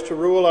always to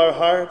rule our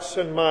hearts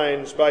and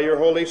minds by your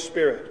Holy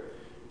Spirit,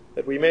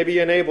 that we may be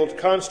enabled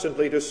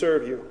constantly to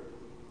serve you.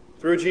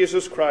 Through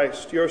Jesus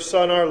Christ, your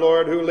Son, our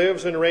Lord, who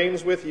lives and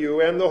reigns with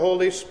you and the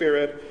Holy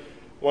Spirit,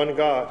 one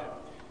God,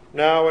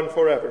 now and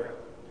forever.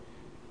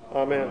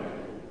 Amen.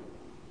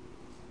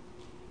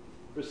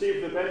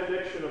 Receive the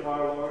benediction of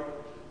our Lord.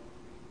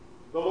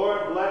 The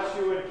Lord bless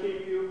you and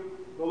keep you.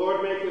 The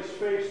Lord make his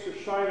face to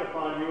shine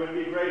upon you and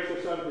be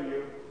gracious unto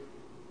you.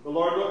 The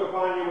Lord look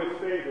upon you with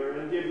favor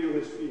and give you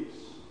his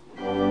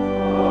peace.